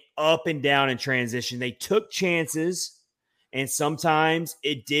went up and down in transition. They took chances, and sometimes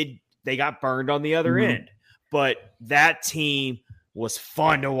they got burned on the other end. But that team was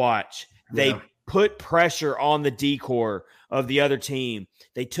fun to watch. They put pressure on the decor of the other team.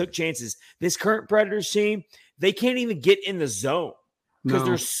 They took chances. This current Predators team, they can't even get in the zone because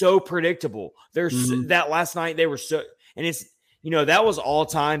they're so predictable. That last night they were so – and it's, that was all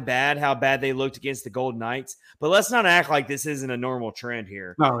time bad, how bad they looked against the Golden Knights. But let's not act like this isn't a normal trend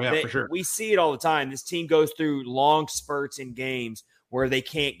here. Oh, yeah, for sure. We see it all the time. This team goes through long spurts in games where they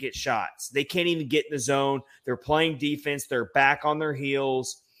can't get shots. They can't even get in the zone. They're playing defense. They're back on their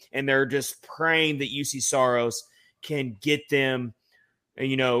heels, and they're just praying that UC Saros can get them,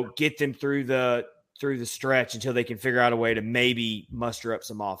 get them through the stretch until they can figure out a way to maybe muster up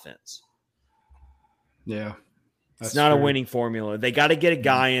some offense. Yeah. It's not a winning formula. They got to get a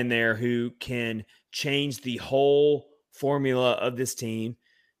guy in there who can change the whole formula of this team.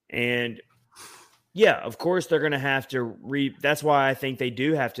 And yeah, of course they're going to have to that's why I think they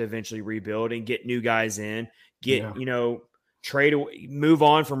do have to eventually rebuild and get new guys in, trade away, move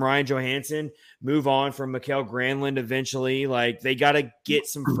on from Ryan Johansson, move on from Mikael Granlund eventually. They got to get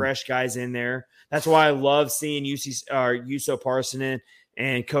some fresh guys in there. That's why I love seeing Juuso Parssinen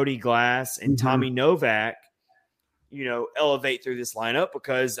and Cody Glass and Tommy Novak, elevate through this lineup,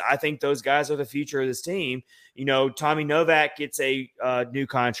 because I think those guys are the future of this team. Tommy Novak gets a new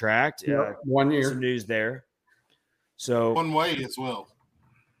contract. 1 year. Some news there. So one way as well.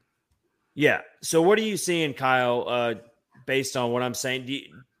 Yeah. So what are you seeing, Kyle, based on what I'm saying? Do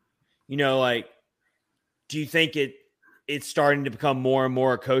you think it's starting to become more and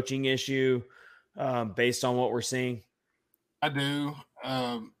more a coaching issue based on what we're seeing? I do.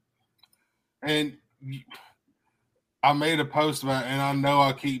 And I made a post about it, and I know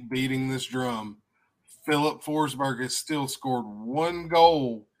I keep beating this drum. Philip Forsberg has still scored one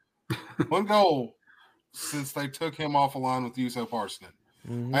goal since they took him off a line with Juuso Parssinen.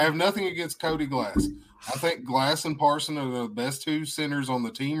 I have nothing against Cody Glass. I think Glass and Parson are the best two centers on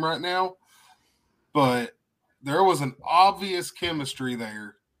the team right now, but there was an obvious chemistry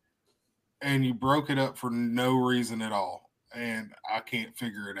there, and you broke it up for no reason at all, and I can't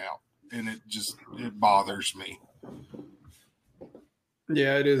figure it out, and it bothers me.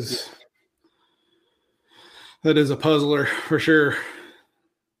 Yeah, it is. That is a puzzler for sure.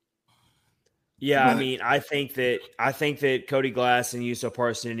 Yeah, I think that Cody Glass and Juuso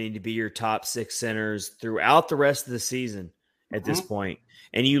Parssinen need to be your top 6 centers throughout the rest of the season at this point.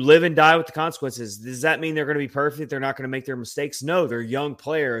 And you live and die with the consequences. Does that mean they're going to be perfect? They're not going to make their mistakes? No, they're young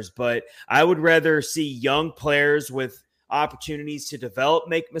players, but I would rather see young players with opportunities to develop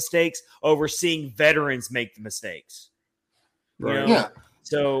make mistakes over seeing veterans make the mistakes. Right. Yeah.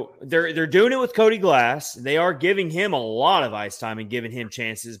 So they're doing it with Cody Glass. They are giving him a lot of ice time and giving him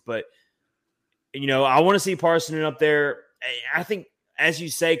chances, but I want to see Parssinen up there. I think, as you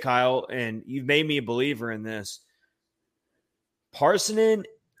say, Kyle, and you've made me a believer in this, Parssinen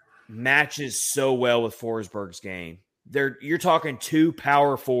matches so well with Forsberg's game. You're talking 2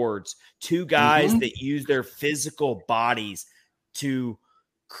 power forwards, 2 guys that use their physical bodies to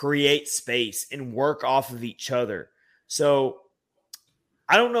create space and work off of each other. So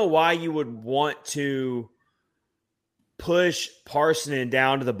I don't know why you would want to push Parsonen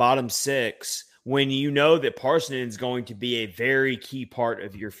down to the bottom 6 when you know that Parsonen is going to be a very key part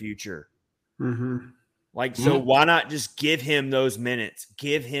of your future. Mm-hmm. So why not just give him those minutes?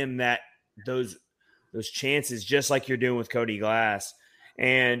 Give him those chances, just like you're doing with Cody Glass.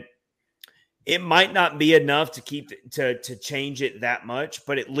 And it might not be enough to change it that much,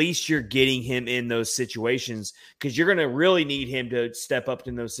 but at least you're getting him in those situations, because you're going to really need him to step up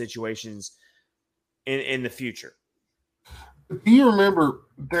in those situations in the future. Do you remember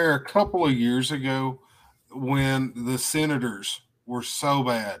there a couple of years ago when the Senators were so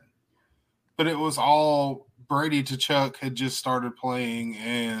bad, but it was all Brady Tkachuk had just started playing,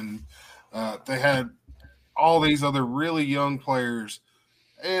 and they had all these other really young players,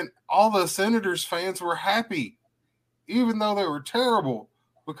 and all the Senators fans were happy, even though they were terrible,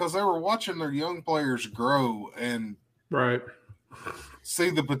 because they were watching their young players grow and see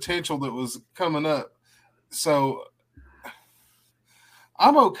the potential that was coming up. So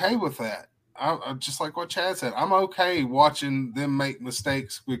I'm okay with that. I'm just like what Chad said. I'm okay watching them make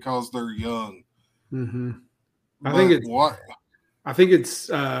mistakes because they're young. Mm-hmm. I think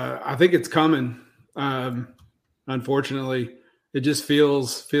it's coming. Unfortunately, it just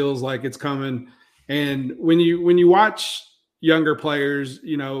feels like it's coming. And when you watch younger players,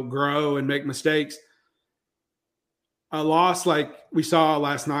 grow and make mistakes, a loss like we saw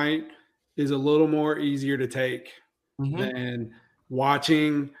last night is a little more easier to take than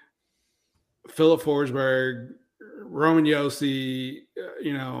watching Philip Forsberg, Roman Yossi,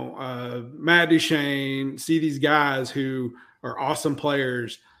 Matt Duchene, see these guys who are awesome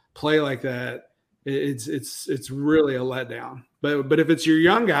players play like that. It's really a letdown. But if it's your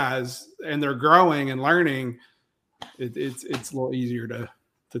young guys and they're growing and learning, it's a little easier to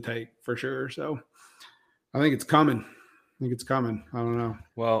take for sure. So I think it's coming. I don't know.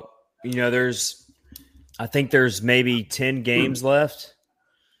 Well, I think there's maybe 10 games left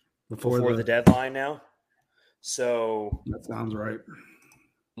before the deadline now. So that sounds right.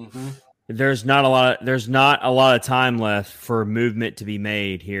 Mm-hmm. There's not a lot of time left for movement to be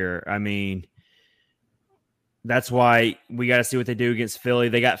made here. I mean, that's why we got to see what they do against Philly.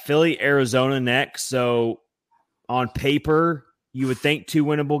 They got Philly, Arizona next. So on paper, you would think 2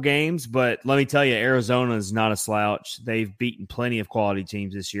 winnable games, but let me tell you, Arizona is not a slouch. They've beaten plenty of quality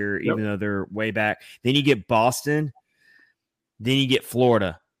teams this year, even though they're way back. Then you get Boston. Then you get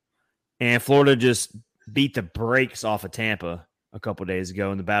Florida. And Florida just beat the brakes off of Tampa a couple days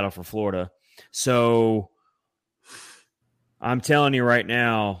ago in the battle for Florida. So I'm telling you right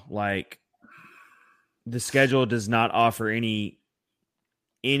now, like, the schedule does not offer any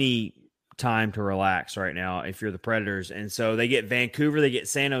time to relax right now if you're the Predators. And so they get Vancouver, they get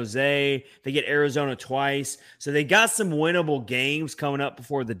San Jose, they get Arizona twice. So they got some winnable games coming up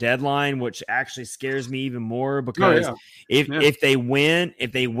before the deadline, which actually scares me even more, because if they win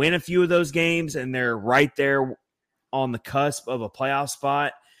a few of those games and they're right there on the cusp of a playoff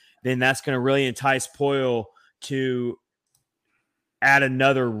spot, then that's going to really entice Poile to add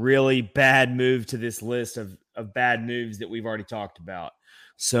another really bad move to this list of bad moves that we've already talked about.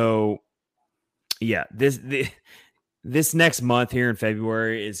 So yeah, this next month here in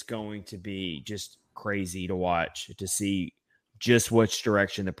February is going to be just crazy to watch, to see just which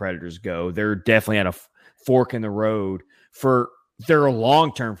direction the Predators go. They're definitely at a fork in the road for their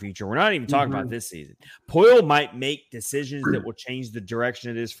long-term future. We're not even talking about this season. Poile might make decisions that will change the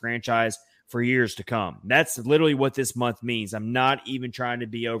direction of this franchise for years to come. That's literally what this month means. I'm not even trying to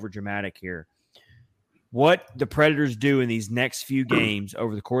be over dramatic here. What the Predators do in these next few games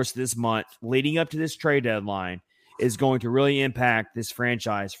over the course of this month, leading up to this trade deadline, is going to really impact this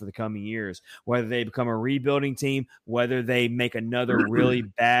franchise for the coming years. Whether they become a rebuilding team, whether they make another really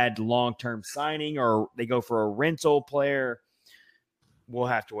bad long-term signing, or they go for a rental player, we'll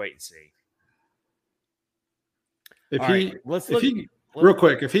have to wait and see. If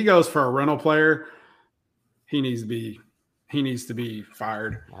he goes for a rental player, he needs to be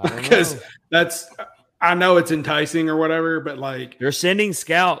fired, because I know it's enticing or whatever, but like, they're sending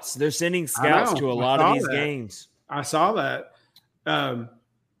scouts. They're sending scouts to a lot of these games. I saw that.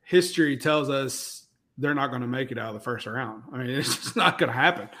 History tells us they're not going to make it out of the first round. I mean, it's just not going to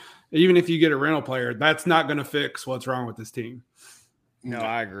happen. Even if you get a rental player, that's not going to fix what's wrong with this team. No,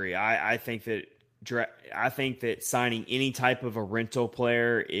 I agree. I think that signing any type of a rental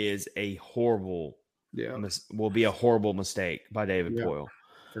player is will be a horrible mistake by David Poile.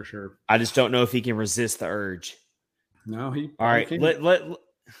 For sure. I just don't know if he can resist the urge. No, he. All right,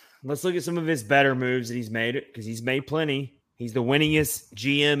 let's look at some of his better moves that he's made, because he's made plenty. He's the winningest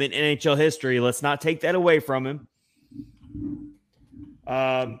GM in NHL history. Let's not take that away from him.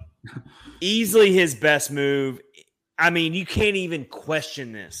 Easily his best move. I mean, you can't even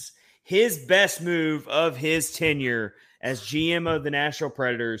question this. His best move of his tenure as GM of the Nashville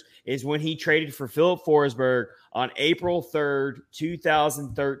Predators is when he traded for Philip Forsberg on April 3rd,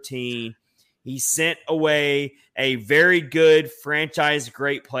 2013. He sent away a very good franchise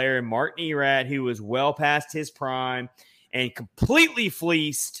great player, Martin Erat, who was well past his prime, and completely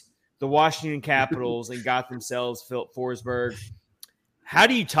fleeced the Washington Capitals and got themselves Philip Forsberg. How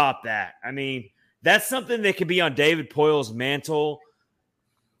do you top that? I mean, that's something that could be on David Poyle's mantle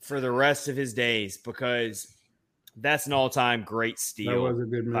for the rest of his days, because that's an all-time great steal. That was a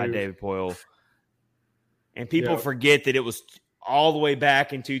good move by David Poyle. And people forget that it was all the way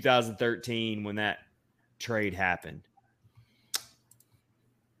back in 2013 when that trade happened.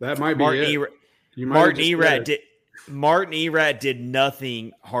 That might be it. Martin Erat did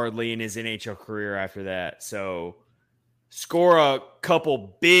nothing hardly in his NHL career after that. So score a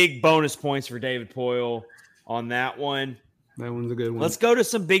couple big bonus points for David Poyle on that one. That one's a good one. Let's go to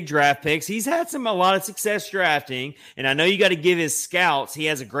some big draft picks. He's had a lot of success drafting, and I know you got to give his scouts. He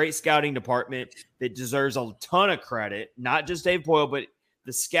has a great scouting department that deserves a ton of credit, not just Dave Poyle, but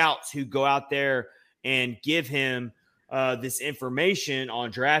the scouts who go out there and give him this information on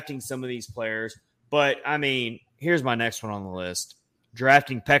drafting some of these players. But, I mean, here's my next one on the list.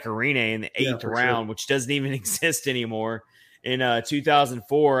 Drafting Pekka Rinne in the 8th round, which doesn't even exist anymore, in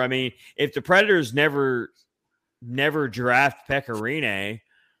 2004. I mean, if the Predators never draft Pekka Rinne,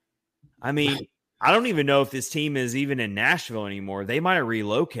 I mean, I don't even know if this team is even in Nashville anymore. They might have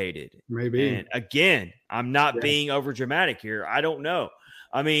relocated. Maybe. And again, I'm not being over dramatic here. I don't know.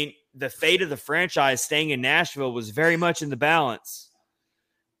 I mean, the fate of the franchise staying in Nashville was very much in the balance.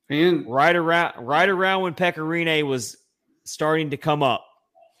 And right around when Pekka Rinne was starting to come up.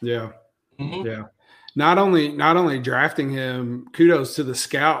 Yeah. Mm-hmm. Yeah. Not only drafting him, kudos to the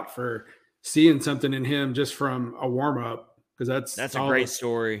scout for seeing something in him just from a warm-up, because that's a great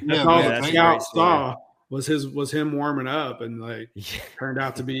story. That's all the scout saw was him warming up, and turned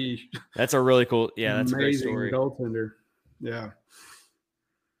out to be that's a really cool that's amazing a great story. Goaltender. Yeah.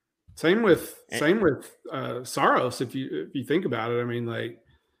 Same with Saros, if you think about it. I mean,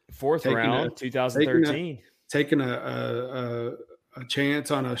 4th round, 2013. Taking a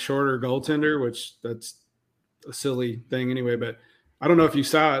chance on a shorter goaltender, which that's a silly thing anyway, but I don't know if you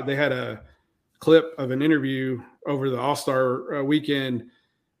saw it. They had a clip of an interview over the All-Star weekend,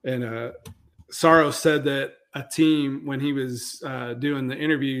 and Saros said that a team, when he was doing the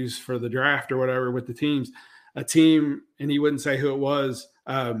interviews for the draft or whatever with the teams, a team, and he wouldn't say who it was,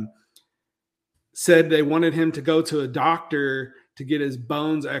 said they wanted him to go to a doctor to get his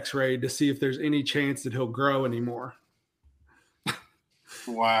bones x-rayed to see if there's any chance that he'll grow anymore.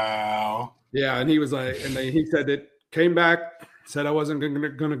 Wow. Yeah, and he was he said it came back, said I wasn't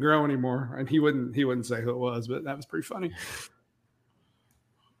going to grow anymore, and he wouldn't say who it was, but that was pretty funny.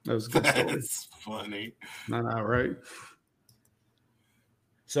 That was a good story. That's funny. Not right.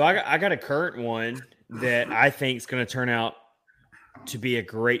 So I got a current one that I think is going to turn out to be a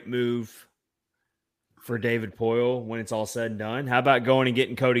great move for David Poyle when it's all said and done. How about going and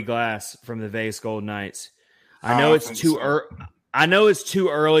getting Cody Glass from the Vegas Golden Knights? I know it's too early. I know it's too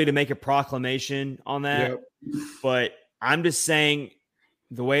early to make a proclamation on that, but I'm just saying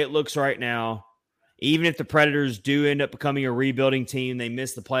the way it looks right now, even if the Predators do end up becoming a rebuilding team, they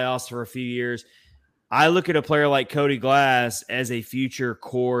miss the playoffs for a few years, I look at a player like Cody Glass as a future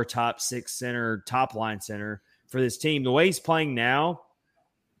core top 6 center, top line center for this team. The way he's playing now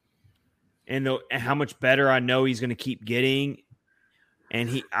and how much better I know he's going to keep getting,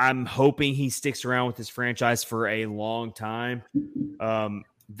 and I'm hoping he sticks around with this franchise for a long time.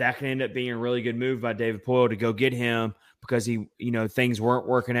 That can end up being a really good move by David Poyle to go get him, because things weren't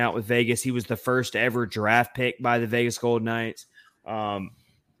working out with Vegas. He was the first ever draft pick by the Vegas Golden Knights.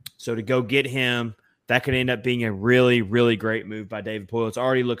 So to go get him, that could end up being a really, really great move by David Poyle. It's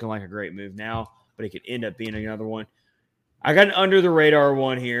already looking like a great move now, but it could end up being another one. I got an under the radar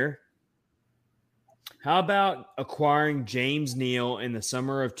one here. How about acquiring James Neal in the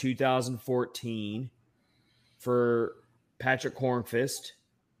summer of 2014 for Patrick Hornqvist?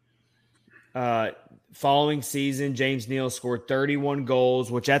 Following season, James Neal scored 31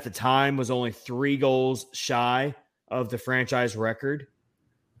 goals, which at the time was only 3 goals shy of the franchise record.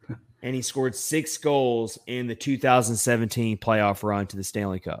 And he scored 6 goals in the 2017 playoff run to the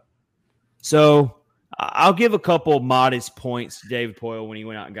Stanley Cup. So I'll give a couple modest points to David Poyle when he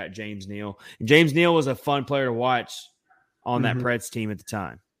went out and got James Neal. And James Neal was a fun player to watch on that Preds team at the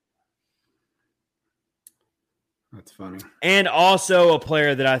time. That's funny. And also a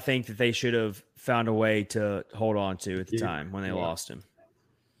player that I think that they should have found a way to hold on to at the time when they lost him.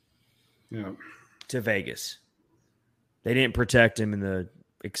 to Vegas. They didn't protect him in the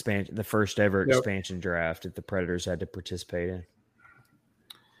first ever expansion draft that the Predators had to participate in.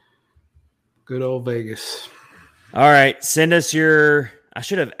 Good old Vegas. All right, send us your. I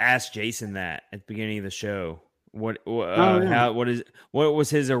should have asked Jason that at the beginning of the show. What was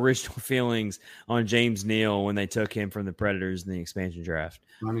his original feelings on James Neal when they took him from the Predators in the expansion draft?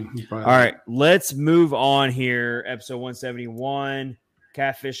 I mean, all right, let's move on here. Episode 171,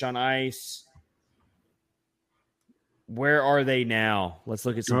 Catfish on Ice. Where are they now? Let's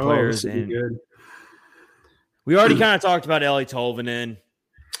look at some players. And good. We already kind of talked about Eeli Tolvanen.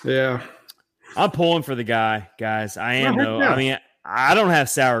 Yeah. I'm pulling for the guy, guys. I am, though. Yeah. I mean, I don't have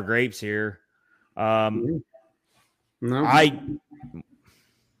sour grapes here. No. I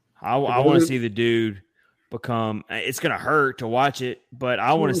want to see the dude become – it's going to hurt to watch it, but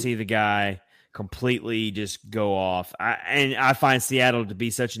I want to see the guy completely just go off. And I find Seattle to be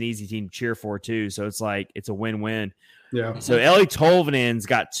such an easy team to cheer for, too. So it's like it's a win-win. Yeah. So Eeli Tolvanen's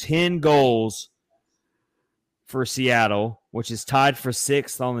got 10 goals for Seattle, which is tied for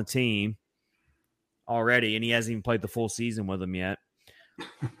 6th on the team already, and he hasn't even played the full season with them yet.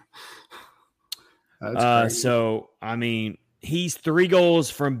 So, I mean, he's 3 goals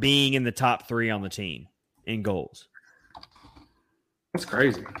from being in the top 3 on the team in goals. That's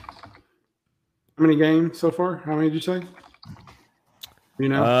crazy. How many games so far? How many did you say? You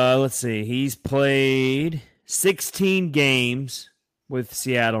know? Let's see. He's played 16 games with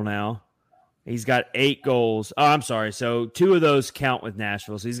Seattle now. He's got 8 goals. Oh, I'm sorry. So 2 of those count with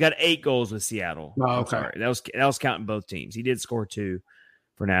Nashville. So he's got 8 goals with Seattle. Oh, okay. I'm sorry. That was counting both teams. He did score 2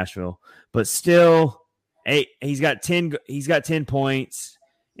 for Nashville, but still 8. He's got 10 points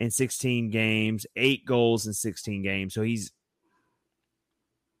in 16 games, 8 goals in 16 games. So he's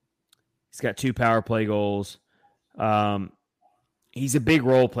got 2 power play goals. He's a big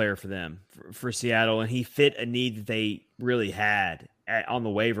role player for them, for Seattle, and he fit a need that they really had on the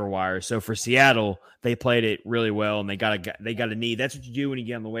waiver wire. So for Seattle, they played it really well, and they got a need. That's what you do when you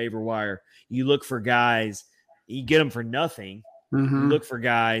get on the waiver wire. You look for guys. You get them for nothing. Mm-hmm. You look for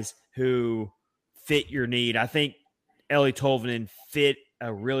guys who fit your need. I think Eeli Tolvanen fit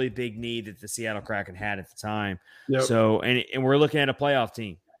a really big need that the Seattle Kraken had at the time. Yep. So, and we're looking at a playoff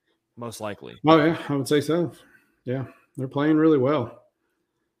team, most likely. Oh, yeah, I would say so. Yeah, they're playing really well.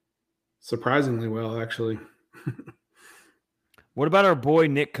 Surprisingly well, actually. What about our boy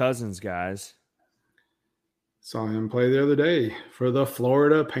Nick Cousins, guys? Saw him play the other day for the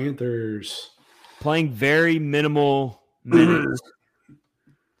Florida Panthers. Playing very minimal minutes.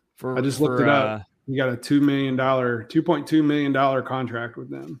 I just looked it up. He got a $2.2 million contract with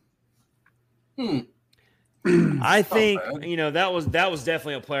them. I think that was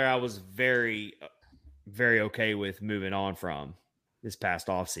definitely a player I was very, very okay with moving on from this past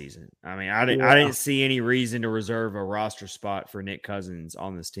offseason. I mean, I didn't see any reason to reserve a roster spot for Nick Cousins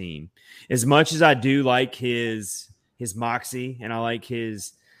on this team. As much as I do like his moxie, and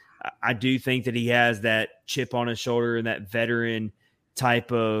I do think that he has that chip on his shoulder and that veteran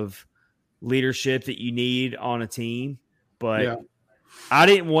type of leadership that you need on a team. But I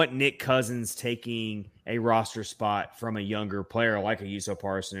didn't want Nick Cousins taking a roster spot from a younger player like a Yuso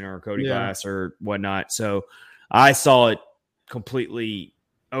Parson or Cody Glass or whatnot. So I saw it completely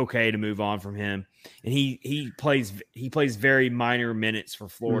okay to move on from him. And he plays very minor minutes for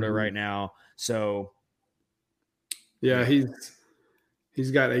Florida right now. So he's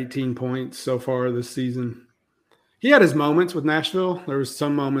got 18 points so far this season. He had his moments with Nashville. There was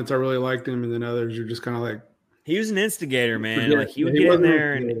some moments I really liked him, and then others you're just kind of like. He was an instigator, man. Like he would get in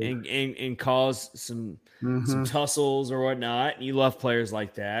there and cause some tussles or whatnot. And you love players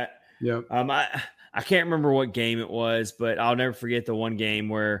like that. Yep. I can't remember what game it was, but I'll never forget the one game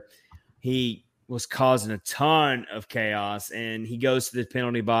where he was causing a ton of chaos, and he goes to the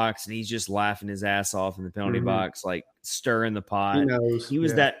penalty box and he's just laughing his ass off in the penalty box, like stirring the pot. He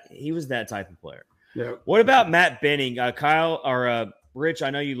was that type of player. Yeah. What about Matt Benning? Kyle or Rich, I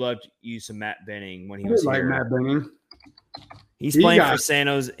know you loved some Matt Benning when he was here. Matt Benning. He's playing for San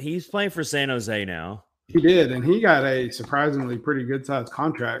Jose. He's playing for San Jose now. He did, and he got a surprisingly pretty good sized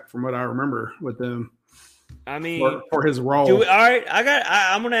contract from what I remember with them. I mean, for his role. All right,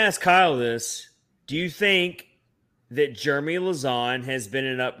 I'm going to ask Kyle this. Do you think that Jeremy Lauzon has been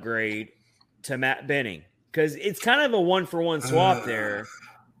an upgrade to Matt Benning? Because it's kind of a 1-for-1 swap there.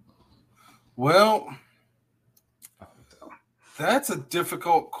 Well, that's a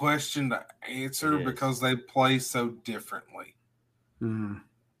difficult question to answer because they play so differently.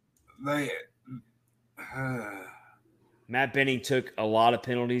 Matt Benning took a lot of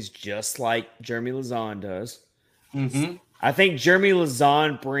penalties just like Jeremy Lauzon does. I think Jeremy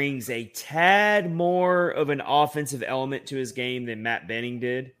Lazon brings a tad more of an offensive element to his game than Matt Benning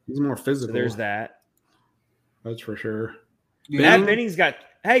did. He's more physical. So there's that. That's for sure. Matt Benning's got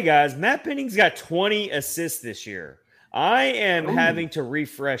 – hey, guys, Matt Benning's got 20 assists this year. I am having to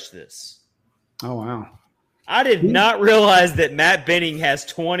refresh this. Oh, wow. I did not realize that Matt Benning has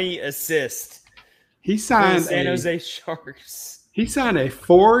 20 assists. He signed San Jose Sharks. He signed a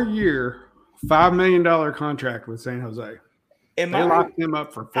 4-year, $5 million contract with San Jose. They locked him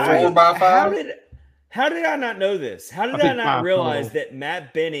up for 4 by 5. How did I not know this? How did I not realize that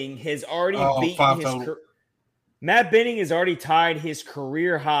Matt Benning has already beaten his Matt Benning has already tied his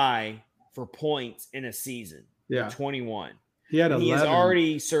career high for points in a season. Yeah, 21. He had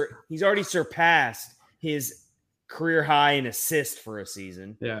 11. He's already surpassed his career high in assists for a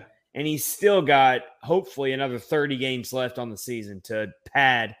season. Yeah. And he's still got hopefully another 30 games left on the season to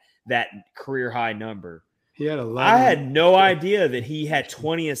pad that career high number. He had 11. I had no idea that he had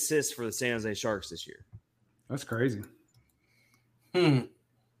 20 assists for the San Jose Sharks this year. That's crazy.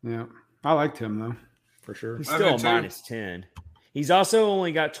 Yeah. I liked him, though, for sure. He's still a -10. He's also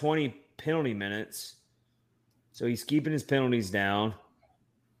only got 20 penalty minutes, so he's keeping his penalties down.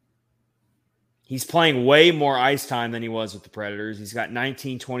 He's playing way more ice time than he was with the Predators. He's got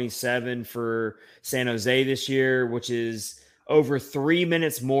 19.27 for San Jose this year, which is over 3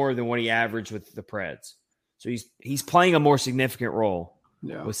 minutes more than what he averaged with the Preds. So he's playing a more significant role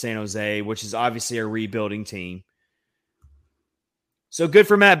with San Jose, which is obviously a rebuilding team. So good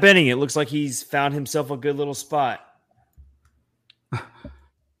for Matt Benning. It looks like he's found himself a good little spot.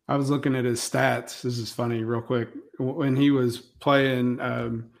 I was looking at his stats. This is funny, real quick. When he was playing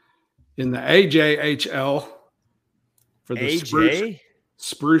in the AJHL for the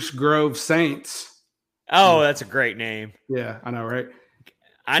Spruce Grove Saints. Oh, that's a great name. Yeah, I know, right?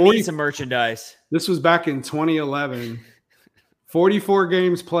 I need some merchandise. This was back in 2011. 44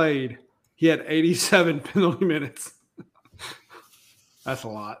 games played. He had 87 penalty minutes. That's a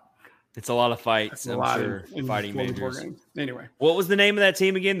lot. It's a lot of fights, I'm sure, fighting majors. Games. Anyway. What was the name of that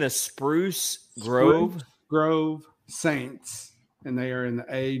team again? The Spruce Grove Saints. And they are in the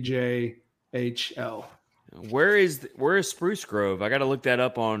AJHL. Where is Spruce Grove? I got to look that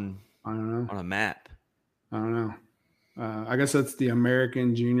up on a map. I don't know. I guess that's the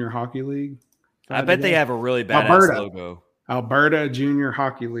American Junior Hockey League. I bet they have a really badass logo. Alberta Junior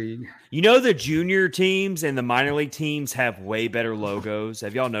Hockey League. You know, the junior teams and the minor league teams have way better logos.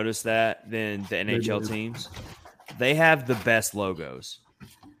 Have y'all noticed that than the NHL teams? They have the best logos.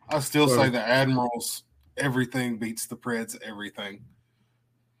 I still say the Admirals, everything beats the Preds, everything.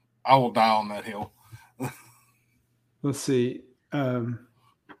 I will die on that hill. Let's see.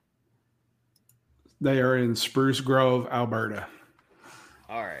 They are in Spruce Grove, Alberta.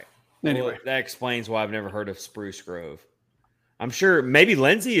 All right. Anyway. Well, that explains why I've never heard of Spruce Grove. I'm sure maybe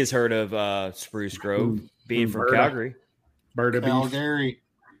Lindsay has heard of Spruce Grove, being from Calgary. Calgary.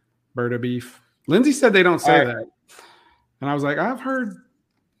 Berta beef. Lindsay said they don't say that. And I was like, I've heard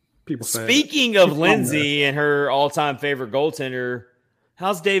people say Speaking of Lindsay and her all-time favorite goaltender,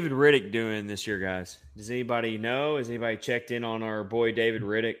 how's David Riddick doing this year, guys? Does anybody know? Has anybody checked in on our boy David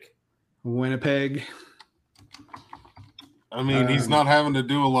Riddick? Winnipeg. I mean, he's not having to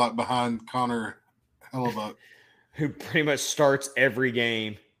do a lot behind Connor Hellebuck, who pretty much starts every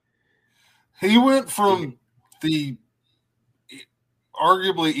game. He went from the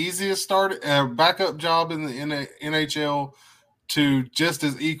arguably easiest backup job in the NHL to just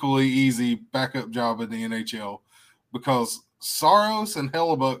as equally easy backup job in the NHL, because Saros and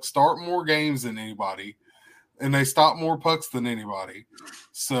Hellebuck start more games than anybody, and they stop more pucks than anybody.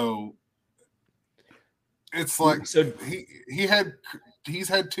 So it's like he's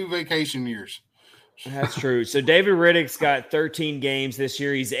had 2 vacation years. That's true. So David Riddick's got 13 games this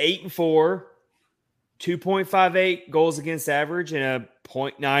year. He's 8-4, 2.58 goals against average, and a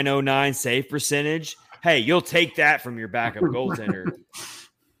 .909 save percentage. Hey, you'll take that from your backup goaltender.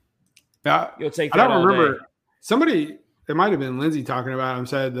 You'll take that. I don't remember. Somebody, it might have been Lindsay talking about him,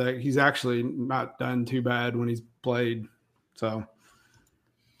 said that he's actually not done too bad when he's played. So,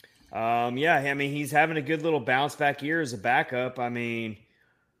 yeah, I mean, he's having a good little bounce back year as a backup. I mean,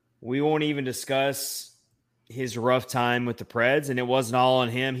 we won't even discuss his rough time with the Preds, and it wasn't all on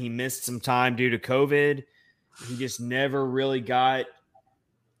him. He missed some time due to COVID. He just never really got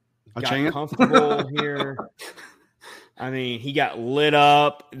comfortable here. I mean, he got lit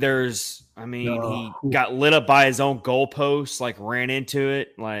up. He got lit up by his own goalpost, like ran into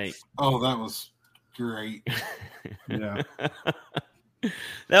it. Like, oh, that was great. Yeah.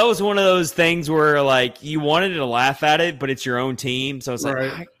 That was one of those things where, like, you wanted to laugh at it, but it's your own team. So it's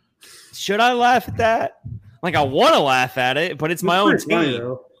like, should I laugh at that? Like I want to laugh at it, but it's my own funny, team.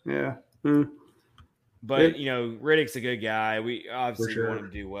 though. Yeah. But you know, Riddick's a good guy. We obviously want him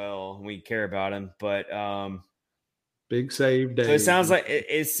to do well, and we care about him. But big save day. So it sounds like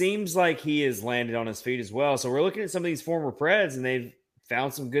it seems like he has landed on his feet as well. So we're looking at some of these former Preds, and they've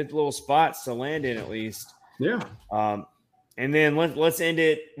found some good little spots to land in at least. Yeah. And then let's end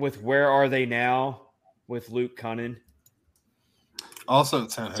it with where are they now with Luke Cunnin. Also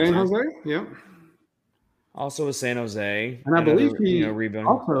at San Jose. Yep. Also with San Jose. And I believe he rebounding.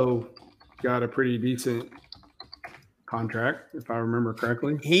 also got a pretty decent contract, if I remember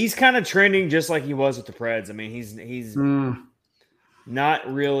correctly. He's kind of trending just like he was with the Preds. I mean, he's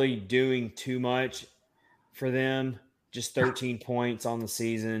not really doing too much for them. Just 13 points on the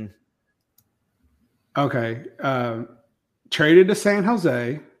season. Okay. Traded to San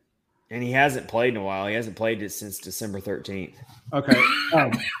Jose. And he hasn't played in a while. He hasn't played it since December 13th. Okay.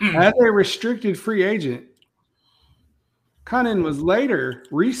 As a restricted free agent, Cunnin was later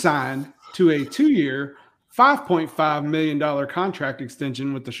re-signed to a 2-year, $5.5 million contract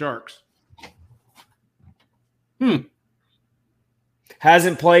extension with the Sharks.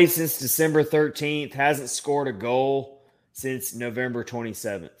 Hasn't played since December 13th. Hasn't scored a goal since November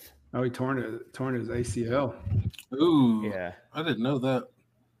 27th. Oh, he torn his ACL. Ooh. Yeah. I didn't know that.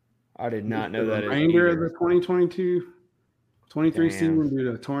 I did not know that. The remainder of the 2022-23 season due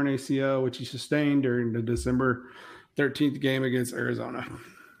to torn ACL, which he sustained during the December 13th game against Arizona.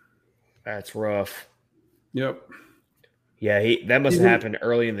 That's rough. Yep. Yeah, that must have happened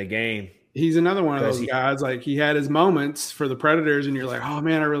early in the game. He's another one of those guys. Like he had his moments for the Predators, and you're like, "Oh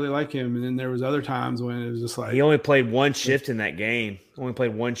man, I really like him." And then there was other times when it was just like he only played one shift in that game. Only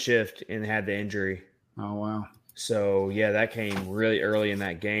played one shift and had the injury. Oh wow. So yeah, that came really early in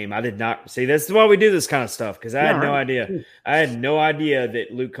that game. I did not see. That's why we do this kind of stuff because I had no idea. I had no idea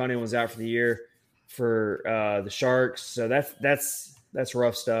that Luke Cunnin was out for the year for the Sharks. So that's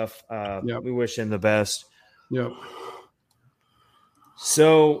rough stuff. We wish him the best. Yep.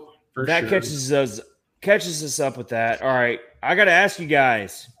 So catches us up with that. All right, I got to ask you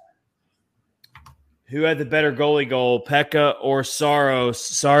guys, who had the better goalie goal, Pekka or Saros?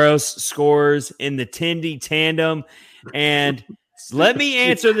 Saros scores in the Tindy tandem, and let me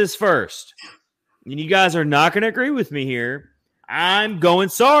answer this first. And you guys are not going to agree with me here. I'm going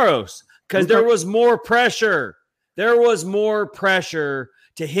Saros because there was more pressure. There was more pressure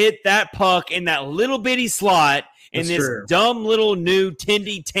to hit that puck in that little bitty slot in this dumb little new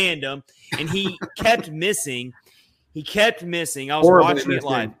Tindy tandem, and he kept missing. He kept missing. I was watching it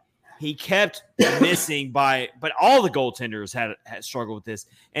live. He kept missing but all the goaltenders had struggled with this,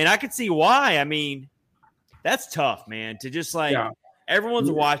 and I could see why. I mean, that's tough, man. To just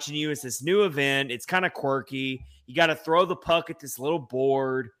everyone's watching you. It's this new event. It's kind of quirky. You got to throw the puck at this little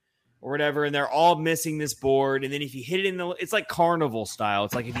board or whatever, and they're all missing this board. And then if you hit it it's like carnival style.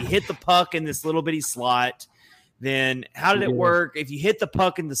 It's like if you hit the puck in this little bitty slot, then how did it work? If you hit the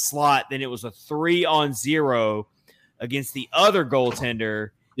puck in the slot, then it was a 3-on-0 against the other goaltender,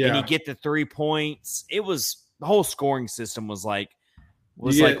 and you get the 3 points. It was the whole scoring system was like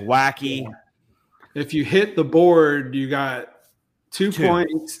wacky. Yeah. If you hit the board, you got 2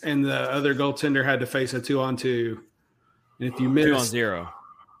 points, and the other goaltender had to face a 2-on-2. And if you missed 2-on-0.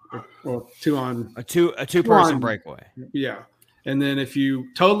 Well, a two-person breakaway. Yeah. And then if you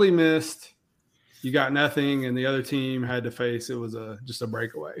totally missed, you got nothing, and the other team had to face it was just a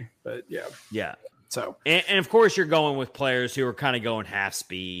breakaway. But yeah. So and of course you're going with players who are kind of going half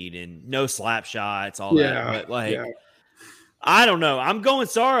speed and no slap shots, all that. But I don't know. I'm going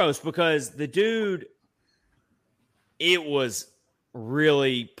Saros because the dude, it was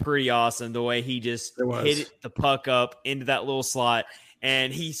really pretty awesome the way he just hit the puck up into that little slot.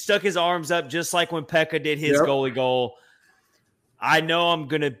 And he stuck his arms up just like when Pekka did his goalie goal. I know I'm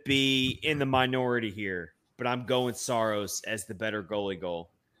going to be in the minority here, but I'm going Saros as the better goalie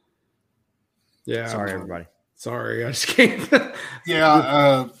goal. Yeah. Sorry, everybody. Sorry, I just can't.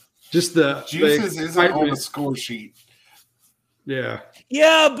 Just the Juices isn't on the score sheet. Yeah.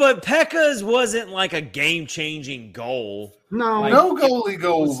 Yeah, but Pekka's wasn't like a game-changing goal. No. No goalie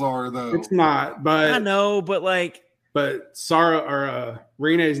goals are, though. It's not, but I know, but But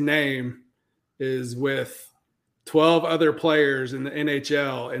Rene's name is with 12 other players in the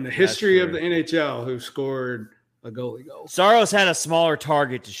NHL in the history of the NHL who scored a goalie goal. Saros had a smaller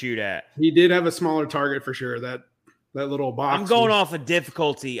target to shoot at. He did have a smaller target for sure. That little box. I'm going off of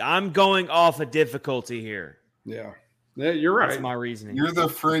difficulty. Here. Yeah, you're right. That's my reasoning. You're the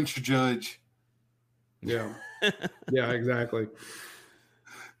French judge. Yeah. Yeah, exactly.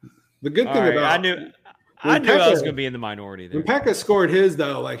 The good thing about I knew I was going to be in the minority there. When Pekka scored his,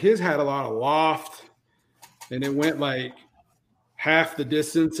 though, like his had a lot of loft. and it went like half the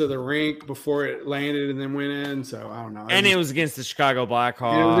distance of the rink before it landed and then went in. So I don't know. And it was against the Chicago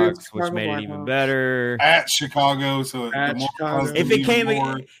Blackhawks, which made it even better. At Chicago, so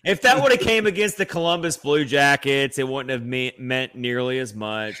if that would have came against the Columbus Blue Jackets, it wouldn't have meant nearly as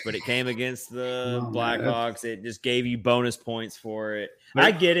much. But it came against the Blackhawks. It just gave you bonus points for it.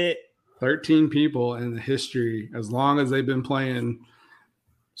 I get it. 13 people in the history, as long as they've been playing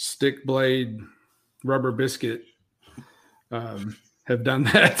stick blade rubber biscuit, have done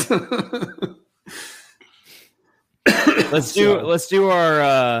that. Let's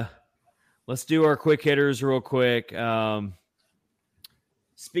do our quick hitters real quick.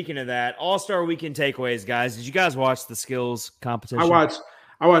 Speaking of that, All-Star Weekend takeaways, guys. Did you guys watch the skills competition? I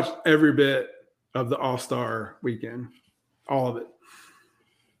watched every bit of the All-Star Weekend, all of it.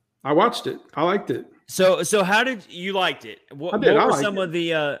 I watched it. I liked it. So how did you liked it? What were some of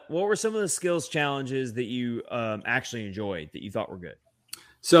the skills challenges that you actually enjoyed that you thought were good?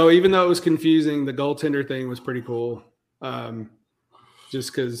 So even though it was confusing, the goaltender thing was pretty cool.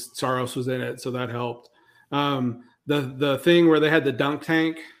 Just because Saros was in it, so that helped. The thing where they had the dunk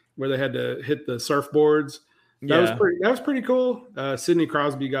tank, where they had to hit the surfboards, that was pretty cool. Sidney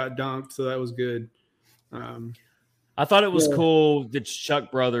Crosby got dunked, so that was good. I thought it was cool that Chuck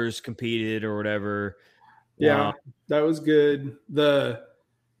Brothers competed or whatever. Yeah, that was good. The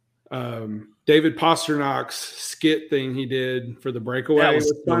David Pasternak's skit thing he did for the breakaway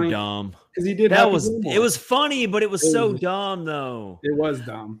was funny. So dumb. Because he did. It was funny, but it was so dumb though. It was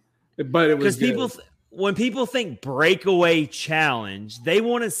dumb, but it was because when people think breakaway challenge, they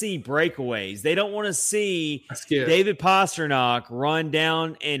want to see breakaways. They don't want to see David Pastrnak run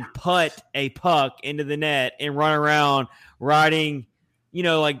down and putt a puck into the net and run around riding. You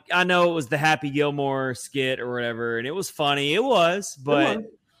know, like I know it was the Happy Gilmore skit or whatever, and it was funny. It was, but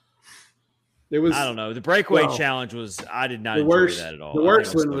it was. I don't know. The breakaway challenge was. I did not enjoy that at all. The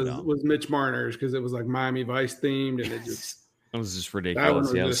worst one was Mitch Marner's because it was like Miami Vice themed, and it was just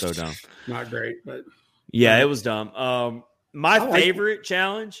ridiculous. Yeah, it was so dumb. Not great, but yeah, it was dumb. My favorite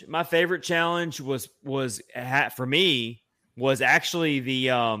challenge was for me was actually the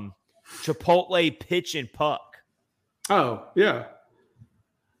Chipotle pitch and puck. Oh yeah.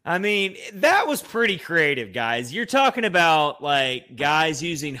 I mean, that was pretty creative, guys. You're talking about like guys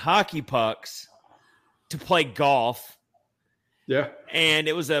using hockey pucks to play golf. Yeah. And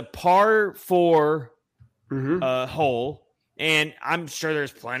it was a par 4 hole. And I'm sure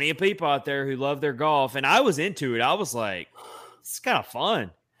there's plenty of people out there who love their golf. And I was into it. I was like, it's kind of fun.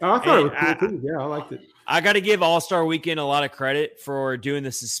 Oh, I thought it was cool too. Yeah, I liked it. I got to give All-Star Weekend a lot of credit for doing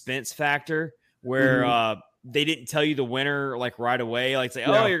the suspense factor where they didn't tell you the winner like right away. Like say, you're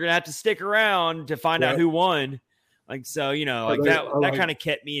going to have to stick around to find out who won. Like, so, you know, like that kind of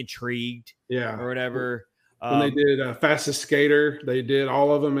kept me intrigued. Yeah. Or whatever. When they did Fastest Skater, they did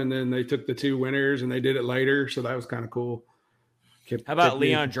all of them. And then they took the 2 winners and they did it later. So that was kind of cool. How about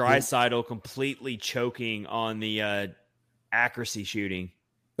Leon Draisaitl completely choking on the accuracy shooting?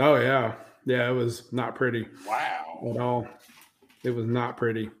 Oh, yeah. Yeah, it was not pretty. Wow. At all. It was not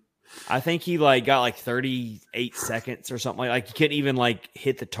pretty. I think he got 38 seconds or something. Like he couldn't even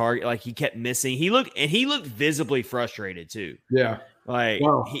hit the target. Like he kept missing. He looked visibly frustrated too. Yeah.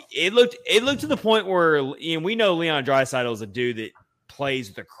 It looked to the point where we know Leon Draisaitl is a dude that plays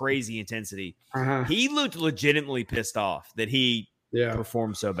with a crazy intensity. He looked legitimately pissed off that he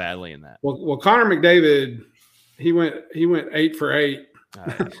performed so badly in that. Well, Connor McDavid, he went 8 for 8.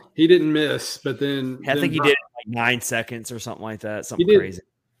 He didn't miss, but then I think he did it in 9 seconds or something like that. Something crazy.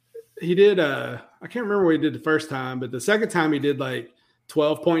 He did. I can't remember what he did the first time, but the second time he did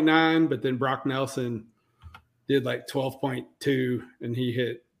 12.9. But then Brock Nelson did 12.2, and he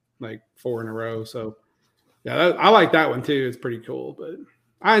hit 4 in a row. So yeah, I like that one too. It's pretty cool, but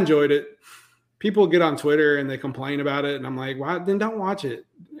I enjoyed it. People get on Twitter and they complain about it, and I'm like, "Why? Then don't watch it."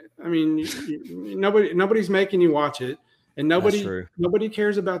 I mean, nobody's making you watch it, and nobody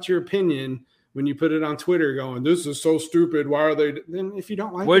cares about your opinion. When you put it on Twitter going, this is so stupid. Why are they? Then if you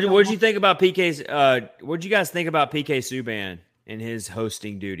don't like it. What did you think about PK's? What did you guys think about PK Subban and his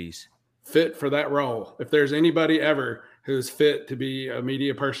hosting duties? Fit for that role. If there's anybody ever who's fit to be a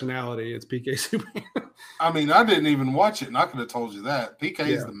media personality, it's PK Subban. I mean, I didn't even watch it, and I could have told you that. PK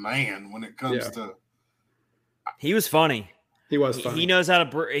is the man when it comes to. He was funny. He was funny. He knows how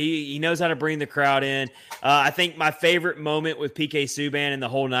to he knows how to bring the crowd in. I think my favorite moment with PK Subban in the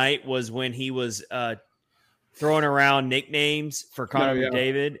whole night was when he was throwing around nicknames for Connor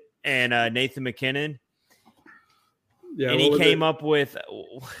McDavid and Nathan McKinnon. Yeah, and he came up with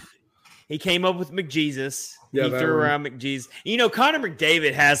McJesus. He threw around McGee's. You know, Connor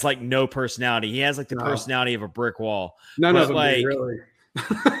McDavid has like no personality. He has like the personality of a brick wall. None of them do, really.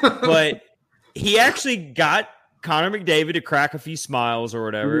 But he actually got Connor McDavid to crack a few smiles or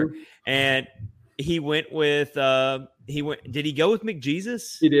whatever. Mm-hmm. And he went with did he go with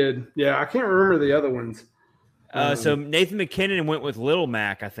McJesus? He did. Yeah, I can't remember the other ones. So Nathan McKinnon went with Little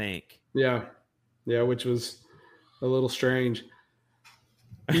Mac, I think. Yeah. Yeah, which was a little strange.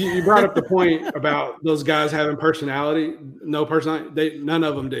 You brought up the point about those guys having personality. No personality. None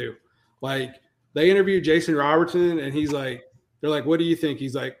of them do. Like, they interviewed Jason Robertson, and they're like, what do you think?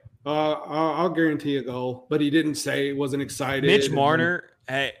 He's like, I'll guarantee a goal. But he didn't say, he wasn't excited. Mitch Marner.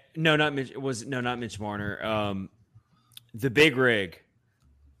 Not Mitch Marner. The Big Rig.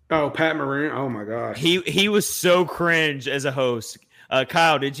 Oh, Pat Maroon. Oh my gosh. He was so cringe as a host.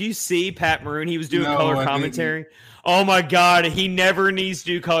 Kyle, did you see Pat Maroon? He was doing color commentary. Oh my God. He never needs to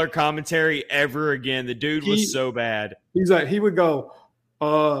do color commentary ever again. The dude was so bad. He's like, he would go,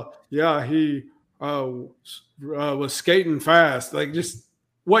 yeah, he was skating fast. Like, just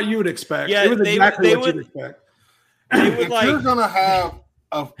what you would expect. Yeah, it was exactly what you'd expect. If you're going to have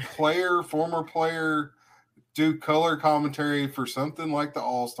a former player, do color commentary for something like the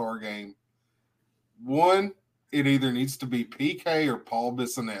All-Star game, one, it either needs to be PK or Paul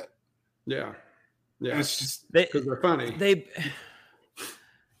Bissonnette. Yeah. Yeah. It's just because they're funny.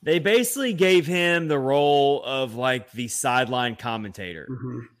 They basically gave him the role of like the sideline commentator.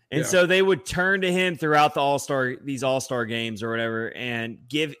 Mm-hmm. And so they would turn to him throughout the these All-Star games or whatever, and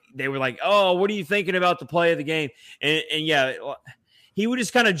they were like, oh, what are you thinking about the play of the game? And yeah, he would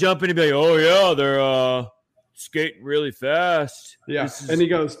just kind of jump in and be like, oh yeah, they're skating really fast. Yeah. And he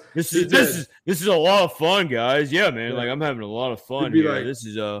goes, this is a lot of fun, guys. Yeah, man. Yeah. Like, I'm having a lot of fun here. Like, this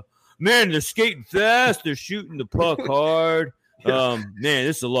is man, they're skating fast, they're shooting the puck hard. Man,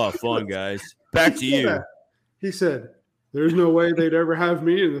 this is a lot of fun, guys. Back to you. He said, there's no way they'd ever have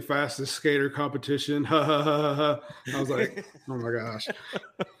me in the fastest skater competition. Ha ha ha ha. I was like, oh my gosh.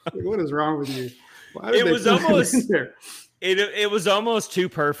 Like, what is wrong with you? It was almost too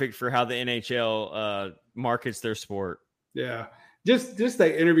perfect for how the NHL markets their sport. Yeah. Just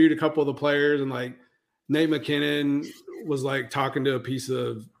they interviewed a couple of the players, and like Nate McKinnon was like talking to a piece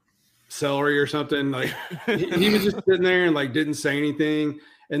of celery or something. Like he was just sitting there and like didn't say anything.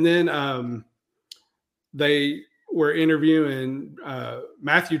 And then they were interviewing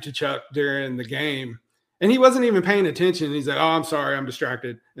Matthew Tkachuk during the game, and he wasn't even paying attention. He's like, oh, I'm sorry, I'm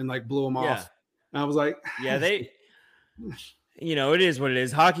distracted, and like blew him off. And I was like, yeah, it is what it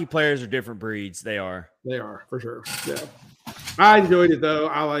is. Hockey players are different breeds. They are for sure. Yeah. I enjoyed it though.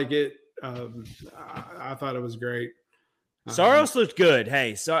 I like it. I thought it was great. Saros looked good.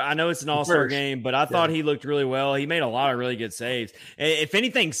 Hey, so I know it's an all-star game, but I thought he looked really well. He made a lot of really good saves. If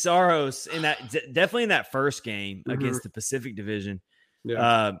anything, Saros definitely in that first game against the Pacific Division,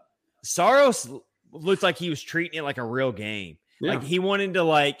 Saros looked like he was treating it like a real game. Yeah. Like he wanted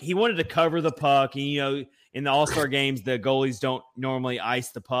to cover the puck. And, in the all-star games, the goalies don't normally ice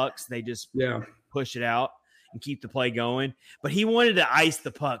the pucks. They just push it out and keep the play going. But he wanted to ice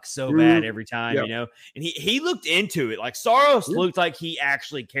the puck so bad every time, and he looked into it. Like Saros looked like he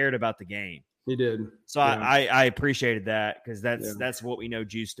actually cared about the game. He did. So I appreciated that, because that's what we know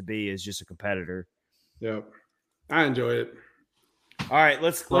Juice to be, is just a competitor. Yep. I enjoy it. All right,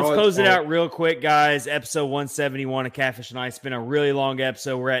 let's close it out real quick, guys. Episode 171 of Catfish and Ice. It's been a really long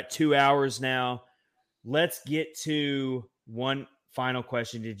episode. We're at 2 hours now. Let's get to one final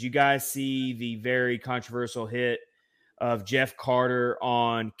question. Did you guys see the very controversial hit of Jeff Carter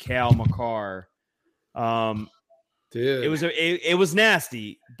on Cale Makar? It was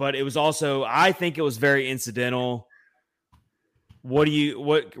nasty, but it was also, I think it was very incidental.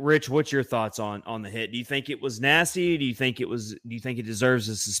 Rich, what's your thoughts on the hit? Do you think it was nasty? Do you think it deserves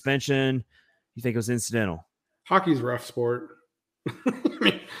a suspension? Do you think it was incidental? Hockey's a rough sport. I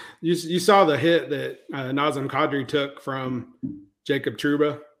mean, you saw the hit that Nazem Kadri took from Jacob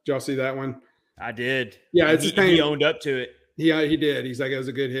Trouba. Did y'all see that one? I did. Yeah, he owned up to it. Yeah, he did. He's like, it was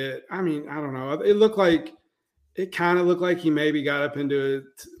a good hit. I mean, I don't know. It kind of looked like he maybe got up into it,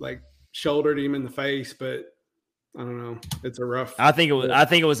 like shouldered him in the face, but I don't know. It's a rough. I think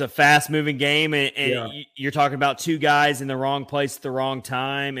it was a fast moving game, and you're talking about two guys in the wrong place at the wrong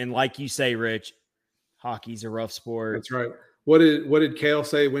time. And like you say, Rich, hockey's a rough sport. That's right. What did Cale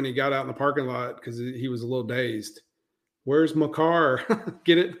say when he got out in the parking lot? Because he was a little dazed. Where's Makar?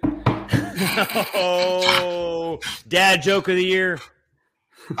 Get it? Oh, dad joke of the year.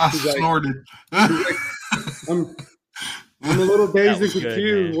 I snorted. Like, I'm a little dazed and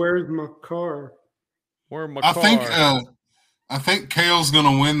confused. Where's Makar? Where Makar? I think Cale's going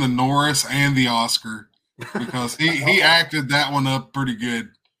to win the Norris and the Oscar because he acted that one up pretty good.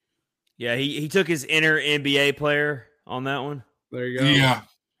 Yeah, he took his inner NBA player on that one. There you go. Yeah.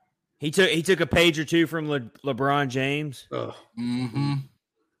 He took a page or two from LeBron James. Oh. Mm-hmm.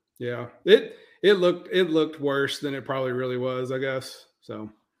 Yeah. It looked worse than it probably really was, I guess. So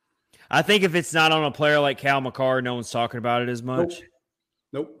I think if it's not on a player like Cal McCarr, no one's talking about it as much.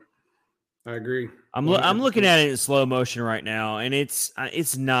 Nope. I agree. I'm looking at it in slow motion right now, and it's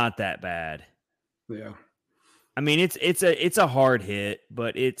not that bad. Yeah. I mean, it's a hard hit,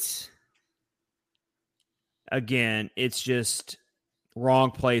 but it's just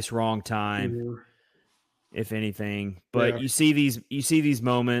wrong place, wrong time, if anything. But you see these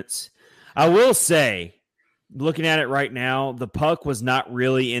moments. I will say, looking at it right now, the puck was not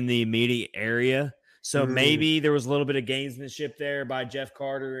really in the immediate area. So maybe there was a little bit of gamesmanship there by Jeff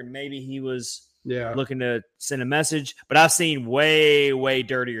Carter, and maybe he was looking to send a message. But I've seen way, way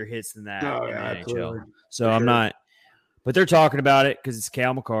dirtier hits than that in the NHL. Absolutely. So I'm not – but they're talking about it because it's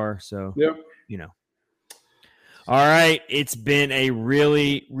Cal McCarr. So, you know. All right. It's been a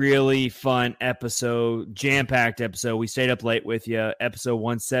really, really fun episode, jam-packed episode. We stayed up late with you, episode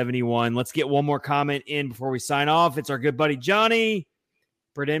 171. Let's get one more comment in before we sign off. It's our good buddy Johnny.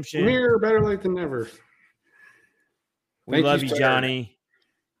 Redemption. Here, better late than never. We love you, Johnny.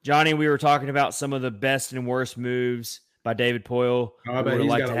 Johnny, we were talking about some of the best and worst moves by David Poyle. I bet he's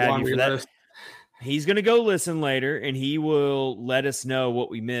got a laundry list. He's going to go listen later, and he will let us know what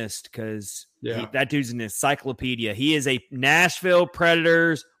we missed because that dude's an encyclopedia. He is a Nashville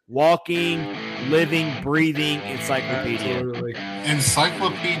Predators walking, living, breathing encyclopedia. Absolutely.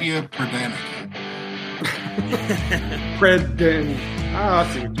 Encyclopedia Predanica. Predanica.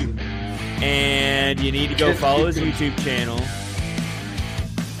 I see what you mean. And you need to go follow his YouTube channel.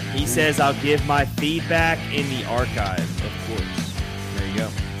 He says, I'll give my feedback in the archive, of course. There you go.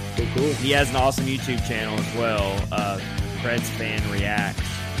 Cool. He has an awesome YouTube channel as well, Preds Fan Reacts.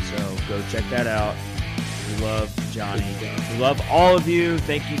 So go check that out. We love Johnny. We love all of you.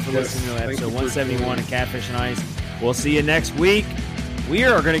 Thank you for listening to episode 171 of Catfish and Ice. We'll see you next week. We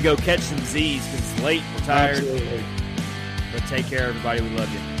are going to go catch some Z's because it's late. We're tired. Absolutely. But take care, everybody. We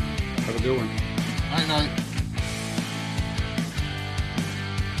love you. Have a good one. Night.